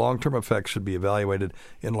 However, the long-term effects should be evaluated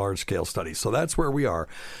in large-scale studies. So that's where we are.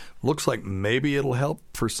 Looks like maybe it'll help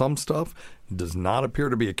for some stuff. Does not appear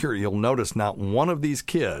to be a cure. You'll notice not one of these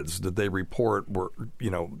kids that they report were,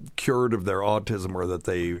 cured of their autism or that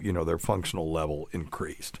they, their functional level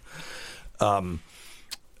increased.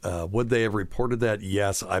 Would they have reported that?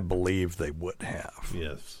 Yes, I believe they would have.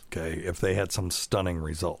 Yes. Okay, if they had some stunning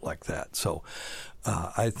result like that. So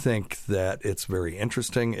I think that it's very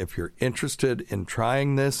interesting. If you're interested in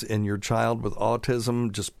trying this in your child with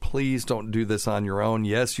autism, just please don't do this on your own.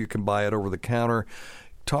 Yes, you can buy it over the counter.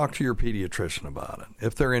 Talk to your pediatrician about it.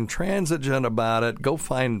 If they're intransigent about it, go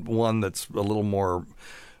find one that's a little more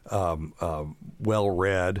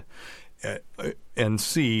well-read and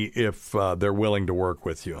see if they're willing to work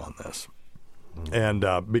with you on this. And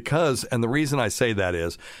the reason I say that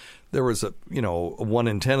is there was 1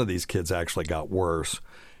 in 10 of these kids actually got worse,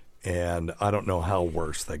 and I don't know how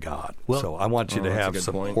worse they got. So I want you to have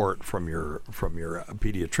support from your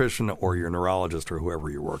pediatrician or your neurologist or whoever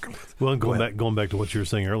you're working with. Well, and going back to what you were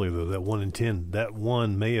saying earlier, though, that 1 in 10, that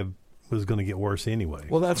one was going to get worse anyway.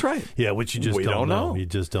 Well, that's right. Yeah, which you just don't know. You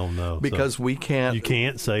just don't know. Because we can't... You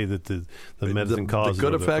can't say that the medicine causes... The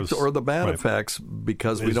good effects or the bad effects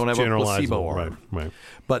because we don't have a placebo arm. Right.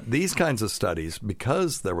 But these kinds of studies,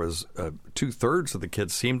 because there was 2/3 of the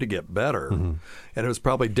kids seemed to get better, and it was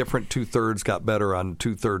probably different 2/3 got better on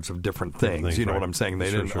 2/3 of different things. You know what I'm saying?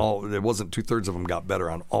 They didn't all... It wasn't 2/3 of them got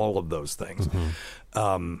better on all of those things.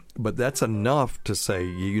 But that's enough to say,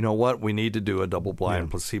 you know what, we need to do a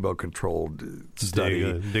double-blind, placebo-controlled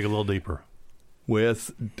study. Dig a little deeper.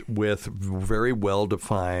 With very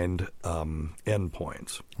well-defined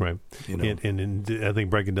endpoints. Right. And I think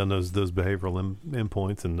breaking down those behavioral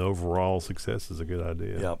endpoints and overall success is a good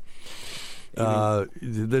idea. Yep.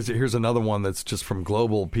 Here's another one that's just from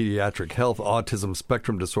Global Pediatric Health, Autism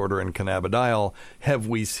Spectrum Disorder and Cannabidiol. Have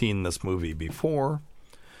we seen this movie before?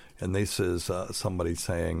 And this is somebody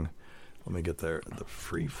saying, let me get the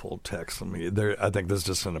free full text. I think this is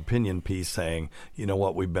just an opinion piece saying, you know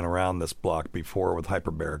what, we've been around this block before with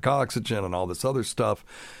hyperbaric oxygen and all this other stuff,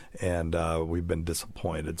 and we've been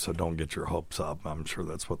disappointed, so don't get your hopes up. I'm sure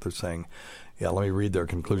that's what they're saying. Yeah, let me read their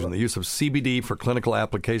conclusion. The use of CBD for clinical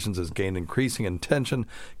applications has gained increasing attention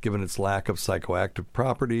given its lack of psychoactive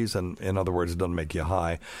properties, and in other words, it doesn't make you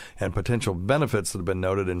high, and potential benefits that have been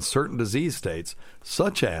noted in certain disease states,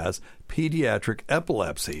 such as pediatric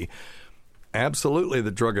epilepsy. Absolutely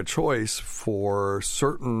the drug of choice for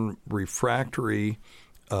certain refractory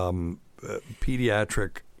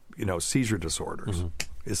pediatric, seizure disorders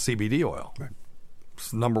is CBD oil. Right.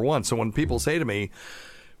 It's number one. So when people say to me,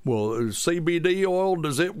 well, CBD oil,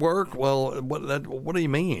 does it work? Well, what do you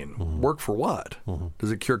mean? Work for what?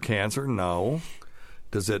 Does it cure cancer? No.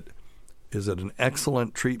 Is it an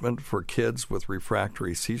excellent treatment for kids with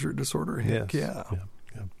refractory seizure disorder? Heck yeah.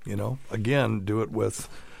 Again, do it with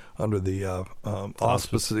under the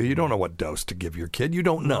auspices. You don't know what dose to give your kid. You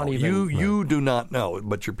don't know. You do not know,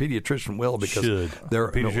 but your pediatrician will because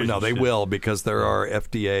they will because there are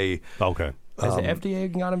FDA. Okay. Has the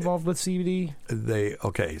FDA got involved with CBD?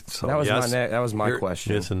 So that was my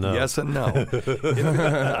question. Yes and no. Yes and no.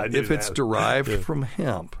 If it's derived from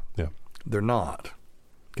hemp, they're not.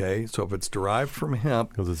 Okay, so if it's derived from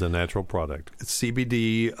hemp, because it's a natural product,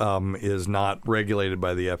 CBD is not regulated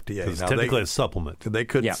by the FDA. It's technically a supplement. They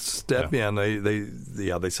could step in.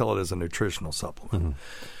 They sell it as a nutritional supplement.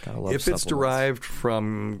 If it's derived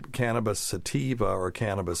from cannabis sativa or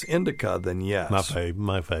cannabis indica, then yes.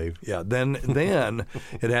 My fave. Yeah, then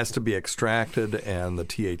it has to be extracted and the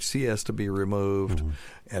THC has to be removed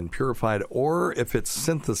and purified. Or if it's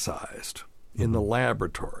synthesized in the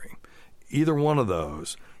laboratory. Either one of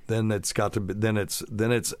those, then it's got to be. Then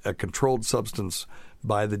it's a controlled substance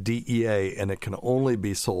by the DEA, and it can only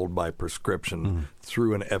be sold by prescription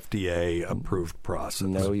through an FDA approved process.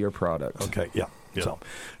 Know your product. Okay, yeah.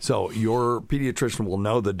 So your pediatrician will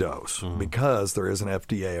know the dose because there is an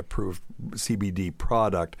FDA approved CBD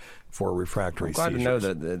product for refractory seizures. I'm glad to know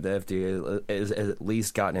that the FDA has at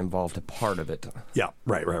least gotten involved a part of it. Yeah,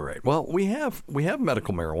 right. Well, we have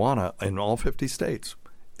medical marijuana in all 50 states.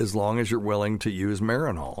 As long as you're willing to use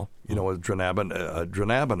Marinol, with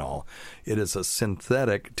dronabinol, it is a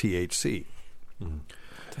synthetic THC. What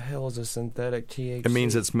the hell is a synthetic THC? It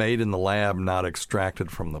means it's made in the lab, not extracted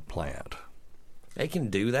from the plant. They can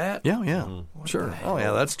do that? Yeah. Sure. Oh,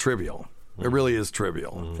 yeah, that's trivial. It really is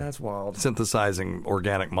trivial. That's wild. Synthesizing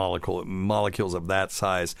organic molecules of that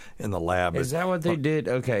size in the lab. Is that what they did?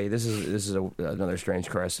 Okay, this is another strange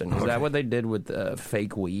question. Is that what they did with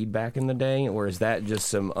fake weed back in the day, or is that just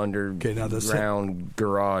some underground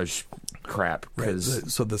garage crap?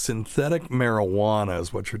 Because so the synthetic marijuana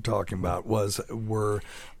is what you're talking about. Were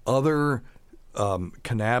other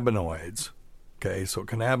cannabinoids. Okay, so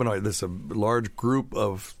cannabinoid. This is a large group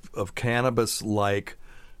of cannabis-like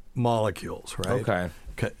molecules, right? Okay.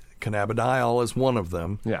 Cannabidiol is one of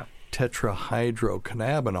them. Yeah.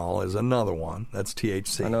 Tetrahydrocannabinol is another one. That's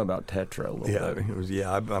THC. I know about tetra a little bit.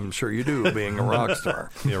 Yeah, I'm sure you do, being a rock star.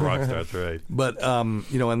 Yeah, rock star, that's right. But, and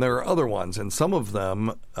there are other ones, and some of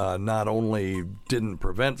them not only didn't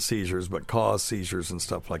prevent seizures, but caused seizures and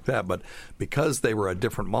stuff like that. But because they were a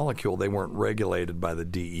different molecule, they weren't regulated by the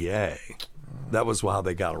DEA. That was how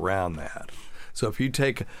they got around that. So if you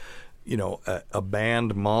take a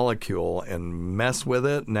banned molecule and mess with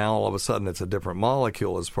it, now all of a sudden it's a different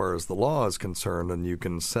molecule as far as the law is concerned, and you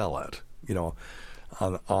can sell it,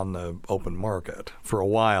 on the open market for a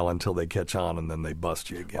while until they catch on, and then they bust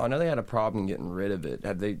you again. I know they had a problem getting rid of it.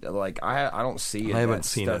 Have they? I don't see it. I haven't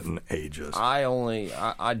seen it in ages. I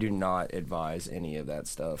do not advise any of that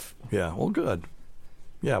stuff. Yeah, well, good.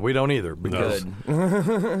 Yeah, we don't either because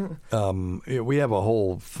we have a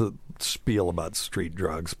whole spiel about street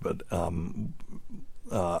drugs, but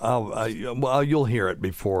you'll hear it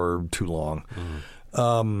before too long.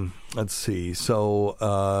 Let's see.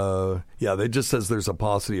 So, they just says there's a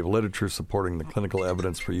paucity of literature supporting the clinical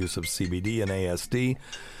evidence for use of CBD and ASD.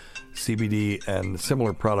 CBD and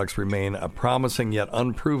similar products remain a promising yet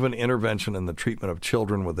unproven intervention in the treatment of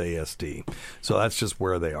children with ASD. So that's just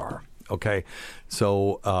where they are. Okay,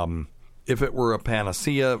 so if it were a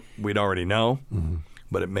panacea, we'd already know,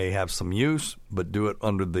 but it may have some use, but do it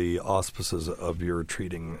under the auspices of your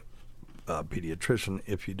treating pediatrician,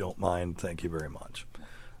 if you don't mind. Thank you very much.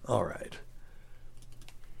 All right.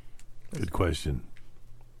 Good question.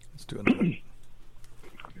 Let's do another.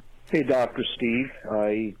 Hey, Dr. Steve.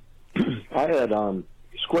 I had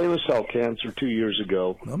squamous cell cancer 2 years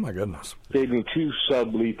ago. Oh, my goodness. Gave me 2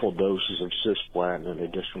 sublethal doses of cisplatin in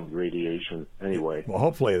addition to radiation. Anyway. Well,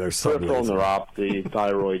 hopefully there's peripheral neuropathy,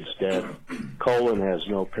 thyroid's dead, colon has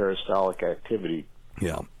no peristaltic activity.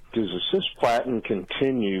 Yeah. Does the cisplatin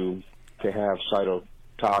continue to have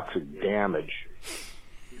cytotoxic damage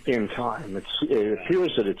in time? It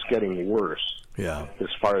appears that it's getting worse. Yeah. As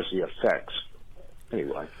far as the effects.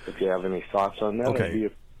 Anyway, if you have any thoughts on that,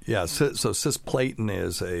 okay. Yeah, so cisplatin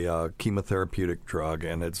is a chemotherapeutic drug,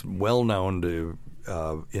 and it's well known to,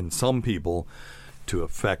 in some people, to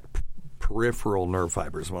affect peripheral nerve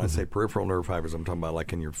fibers. When I say peripheral nerve fibers, I'm talking about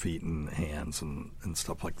like in your feet and hands and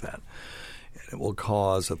stuff like that. And it will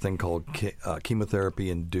cause a thing called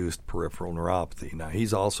chemotherapy-induced peripheral neuropathy. Now,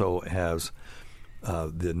 he's also has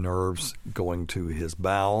the nerves going to his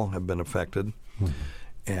bowel have been affected.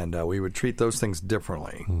 And we would treat those things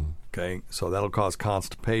differently, okay? So that'll cause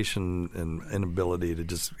constipation and inability to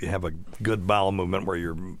just have a good bowel movement where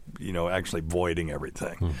you're, actually voiding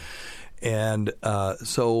everything. And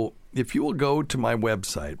so if you will go to my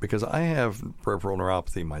website, because I have peripheral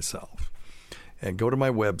neuropathy myself, and go to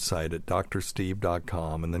my website at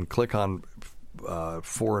drsteve.com and then click on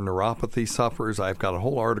for neuropathy sufferers. I've got a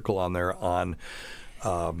whole article on there on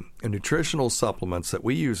nutritional supplements that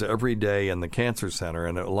we use every day in the Cancer Center,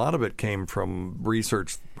 and a lot of it came from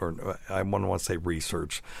research, or I don't want to say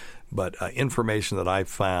research, but information that I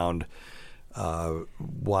found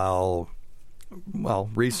while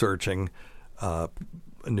researching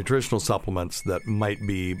nutritional supplements that might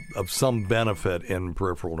be of some benefit in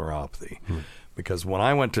peripheral neuropathy. Because when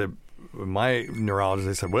I went to my neurologist,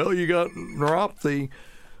 they said, well, you got neuropathy.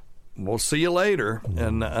 We'll see you later.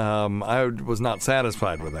 And I was not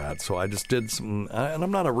satisfied with that. So I just did some, and I'm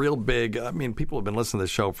not a real big, people have been listening to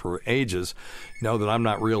this show for ages, know that I'm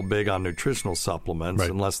not real big on nutritional supplements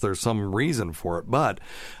unless there's some reason for it. But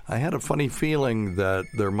I had a funny feeling that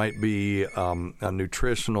there might be a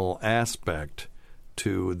nutritional aspect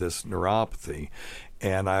to this neuropathy.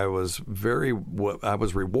 And I was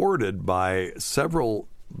rewarded by several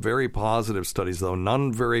very positive studies, though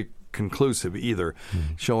none very conclusive either,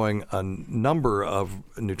 showing a number of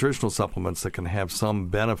nutritional supplements that can have some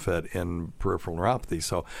benefit in peripheral neuropathy.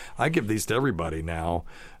 So I give these to everybody now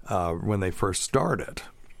when they first start it.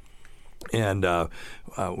 And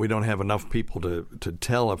we don't have enough people to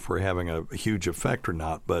tell if we're having a huge effect or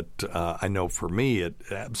not, but I know for me it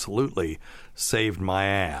absolutely saved my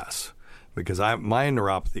ass. Because my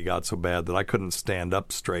neuropathy got so bad that I couldn't stand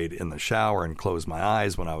up straight in the shower and close my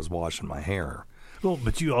eyes when I was washing my hair. Well,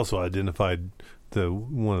 but you also identified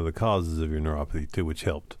one of the causes of your neuropathy too, which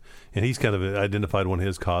helped. And he's kind of identified one of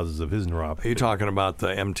his causes of his neuropathy. Are you talking about the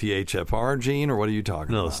MTHFR gene, or what are you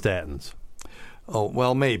talking about? No, statins. Oh,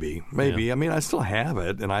 well, maybe. Yeah. I mean, I still have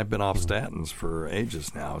it, and I've been off statins for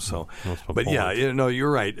ages now. So, but point. yeah,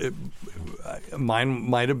 you're right. Mine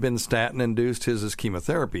might have been statin-induced. His is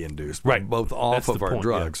chemotherapy-induced. Right. Both off That's of the our point.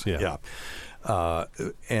 drugs. Yeah.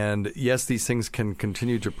 And yes, these things can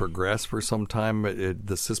continue to progress for some time.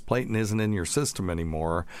 The cisplatin isn't in your system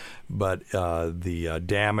anymore, but the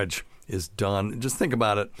damage is done. Just think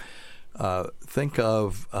about it. Think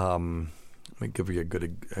of let me give you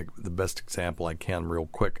the best example I can real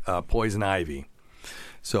quick. Poison ivy.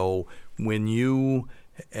 So when you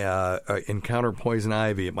encounter poison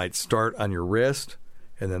ivy, it might start on your wrist,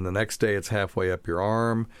 and then the next day it's halfway up your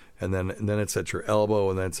arm, and then it's at your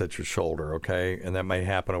elbow, and then it's at your shoulder, okay? And that may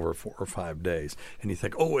happen over 4 or 5 days. And you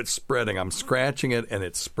think, oh, it's spreading. I'm scratching it, and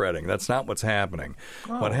it's spreading. That's not what's happening.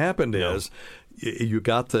 What happened is you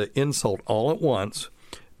got the insult all at once,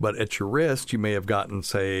 but at your wrist, you may have gotten,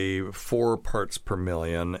 say, 4 parts per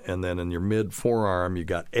million, and then in your mid-forearm, you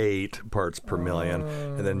got 8 parts per million,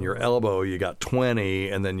 and then your elbow, you got 20,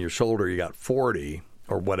 and then your shoulder, you got 40,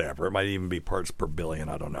 or whatever. It might even be parts per billion,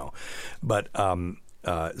 I don't know. But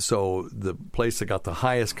so the place that got the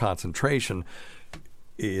highest concentration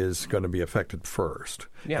is going to be affected first.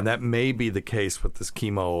 Yeah. And that may be the case with this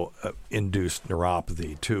chemo-induced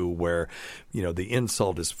neuropathy, too, where, the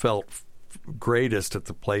insult is felt greatest at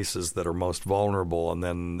the places that are most vulnerable, and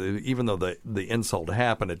then even though the insult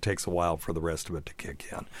happened, it takes a while for the rest of it to kick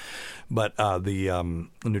in. But the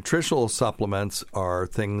nutritional supplements are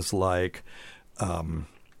things like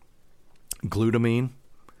glutamine.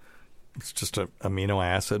 It's just an amino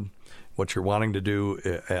acid. What you're wanting to do,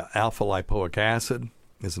 alpha lipoic acid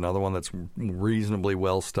is another one that's reasonably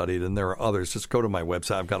well studied, and there are others. Just go to my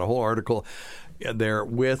website. I've got a whole article there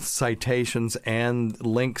with citations and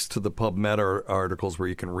links to the PubMed articles where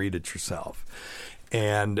you can read it yourself.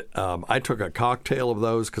 And I took a cocktail of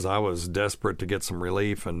those because I was desperate to get some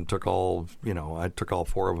relief, and took all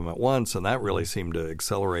 4 of them at once, and that really seemed to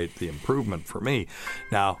accelerate the improvement for me.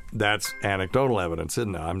 Now, that's anecdotal evidence,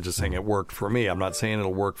 isn't it? I'm just saying it worked for me. I'm not saying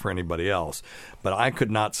it'll work for anybody else. But I could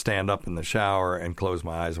not stand up in the shower and close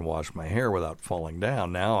my eyes and wash my hair without falling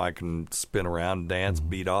down. Now I can spin around, dance,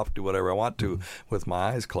 beat off, do whatever I want to with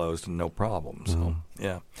my eyes closed and no problem. So,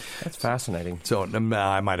 yeah. That's fascinating. So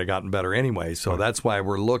I might have gotten better anyway. So that's why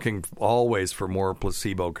we're looking always for more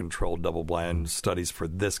placebo-controlled double-blind studies for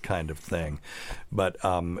this kind of thing. But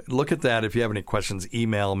look at that. If you have any questions,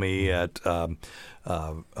 email me at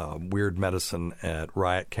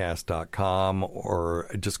weirdmedicine@riotcast.com, or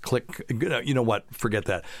just click, you know what, forget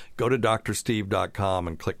that. Go to drsteve.com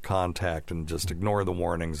and click contact, and just ignore the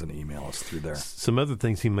warnings and email us through there. Some other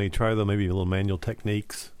things he may try, though, maybe a little manual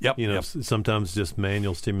techniques. Yep. Sometimes just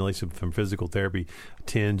manual stimulation from physical therapy,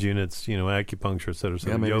 TENS units, acupuncture, et cetera.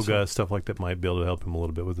 Yoga, stuff like that might be able to help him a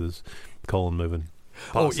little bit with his colon moving.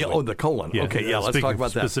 Possibly. Oh, the colon. Yeah. Okay, let's talk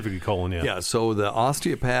about that. Specifically colon, yeah. Yeah, so the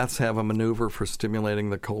osteopaths have a maneuver for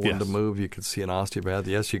stimulating the colon to move. You could see an osteopath.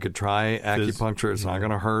 Yes, you could try acupuncture. It's not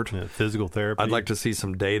going to hurt. Yeah, physical therapy. I'd like to see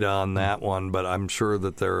some data on that one, but I'm sure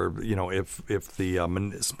that there, if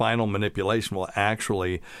the spinal manipulation will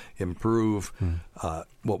actually improve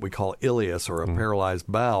what we call ileus, or a paralyzed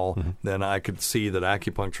bowel, then I could see that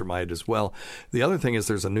acupuncture might as well. The other thing is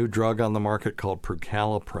there's a new drug on the market called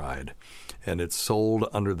prucalopride, and it's sold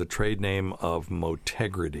under the trade name of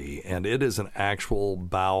Motegrity, and it is an actual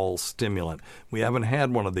bowel stimulant. We haven't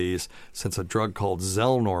had one of these since a drug called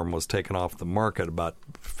Zelnorm was taken off the market about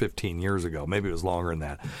 15 years ago. Maybe it was longer than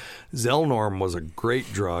that. Zelnorm was a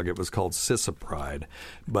great drug. It was called Cisapride,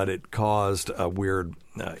 but it caused a weird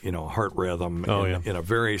heart rhythm in a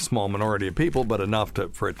very small minority of people, but enough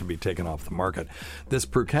for it to be taken off the market. This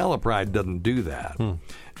prucalopride doesn't do that.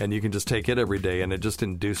 And you can just take it every day, and it just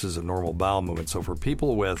induces a normal bowel movement. So for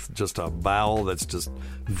people with just a bowel that's just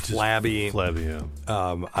flabby,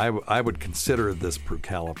 I would consider this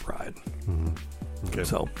prucalopride. Okay.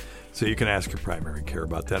 So you can ask your primary care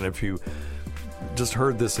about that. And if you just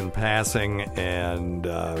heard this in passing and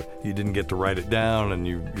you didn't get to write it down, and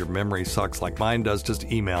your memory sucks like mine does, just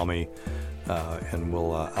email me, and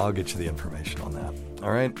I'll get you the information on that.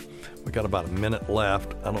 All right? We got about a minute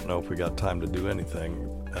left. I don't know if we got time to do anything.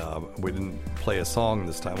 We didn't play a song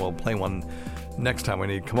this time. We'll play one next time. We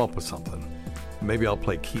need to come up with something. Maybe I'll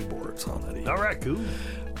play keyboards on it. All right, cool.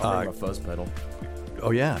 I'll bring a fuzz pedal. Oh,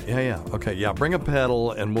 yeah. Okay, yeah, bring a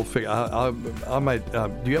pedal, and we'll figure. I might.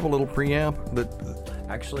 Do you have a little preamp?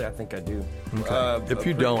 Actually, I think I do. Okay. If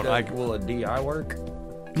you don't, will a DI work?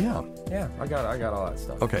 Yeah. Yeah, I got all that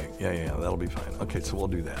stuff. Okay. Yeah. That'll be fine. Okay, so we'll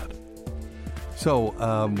do that. So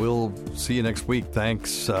we'll see you next week.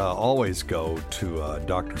 Thanks. Always go to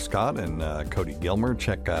Dr. Scott and Cody Gilmer.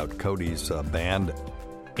 Check out Cody's band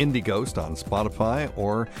Indie Ghost on Spotify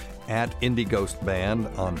or at Indie Ghost Band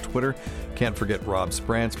on Twitter. Can't forget Rob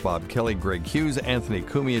Sprance, Bob Kelly, Greg Hughes, Anthony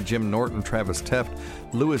Cumia, Jim Norton, Travis Teft,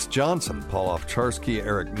 Louis Johnson, Paul Ovcharsky,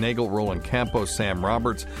 Eric Nagel, Roland Campos, Sam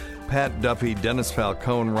Roberts, Pat Duffy, Dennis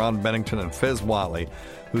Falcone, Ron Bennington, and Fez Whatley,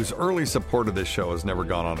 whose early support of this show has never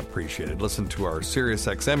gone unappreciated. Listen to our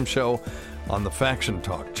SiriusXM show on the Faction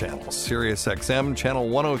Talk channel. SiriusXM channel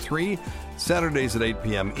 103, Saturdays at 8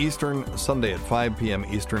 p.m. Eastern, Sunday at 5 p.m.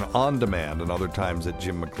 Eastern on demand, and other times at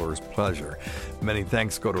Jim McClure's pleasure. Many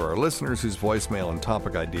thanks go to our listeners whose voicemail and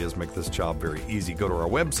topic ideas make this job very easy. Go to our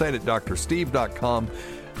website at drsteve.com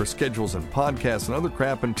for schedules and podcasts and other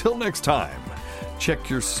crap. Until next time, check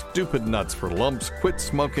your stupid nuts for lumps, quit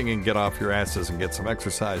smoking, and get off your asses and get some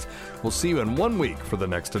exercise. We'll see you in 1 week for the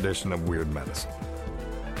next edition of Weird Medicine.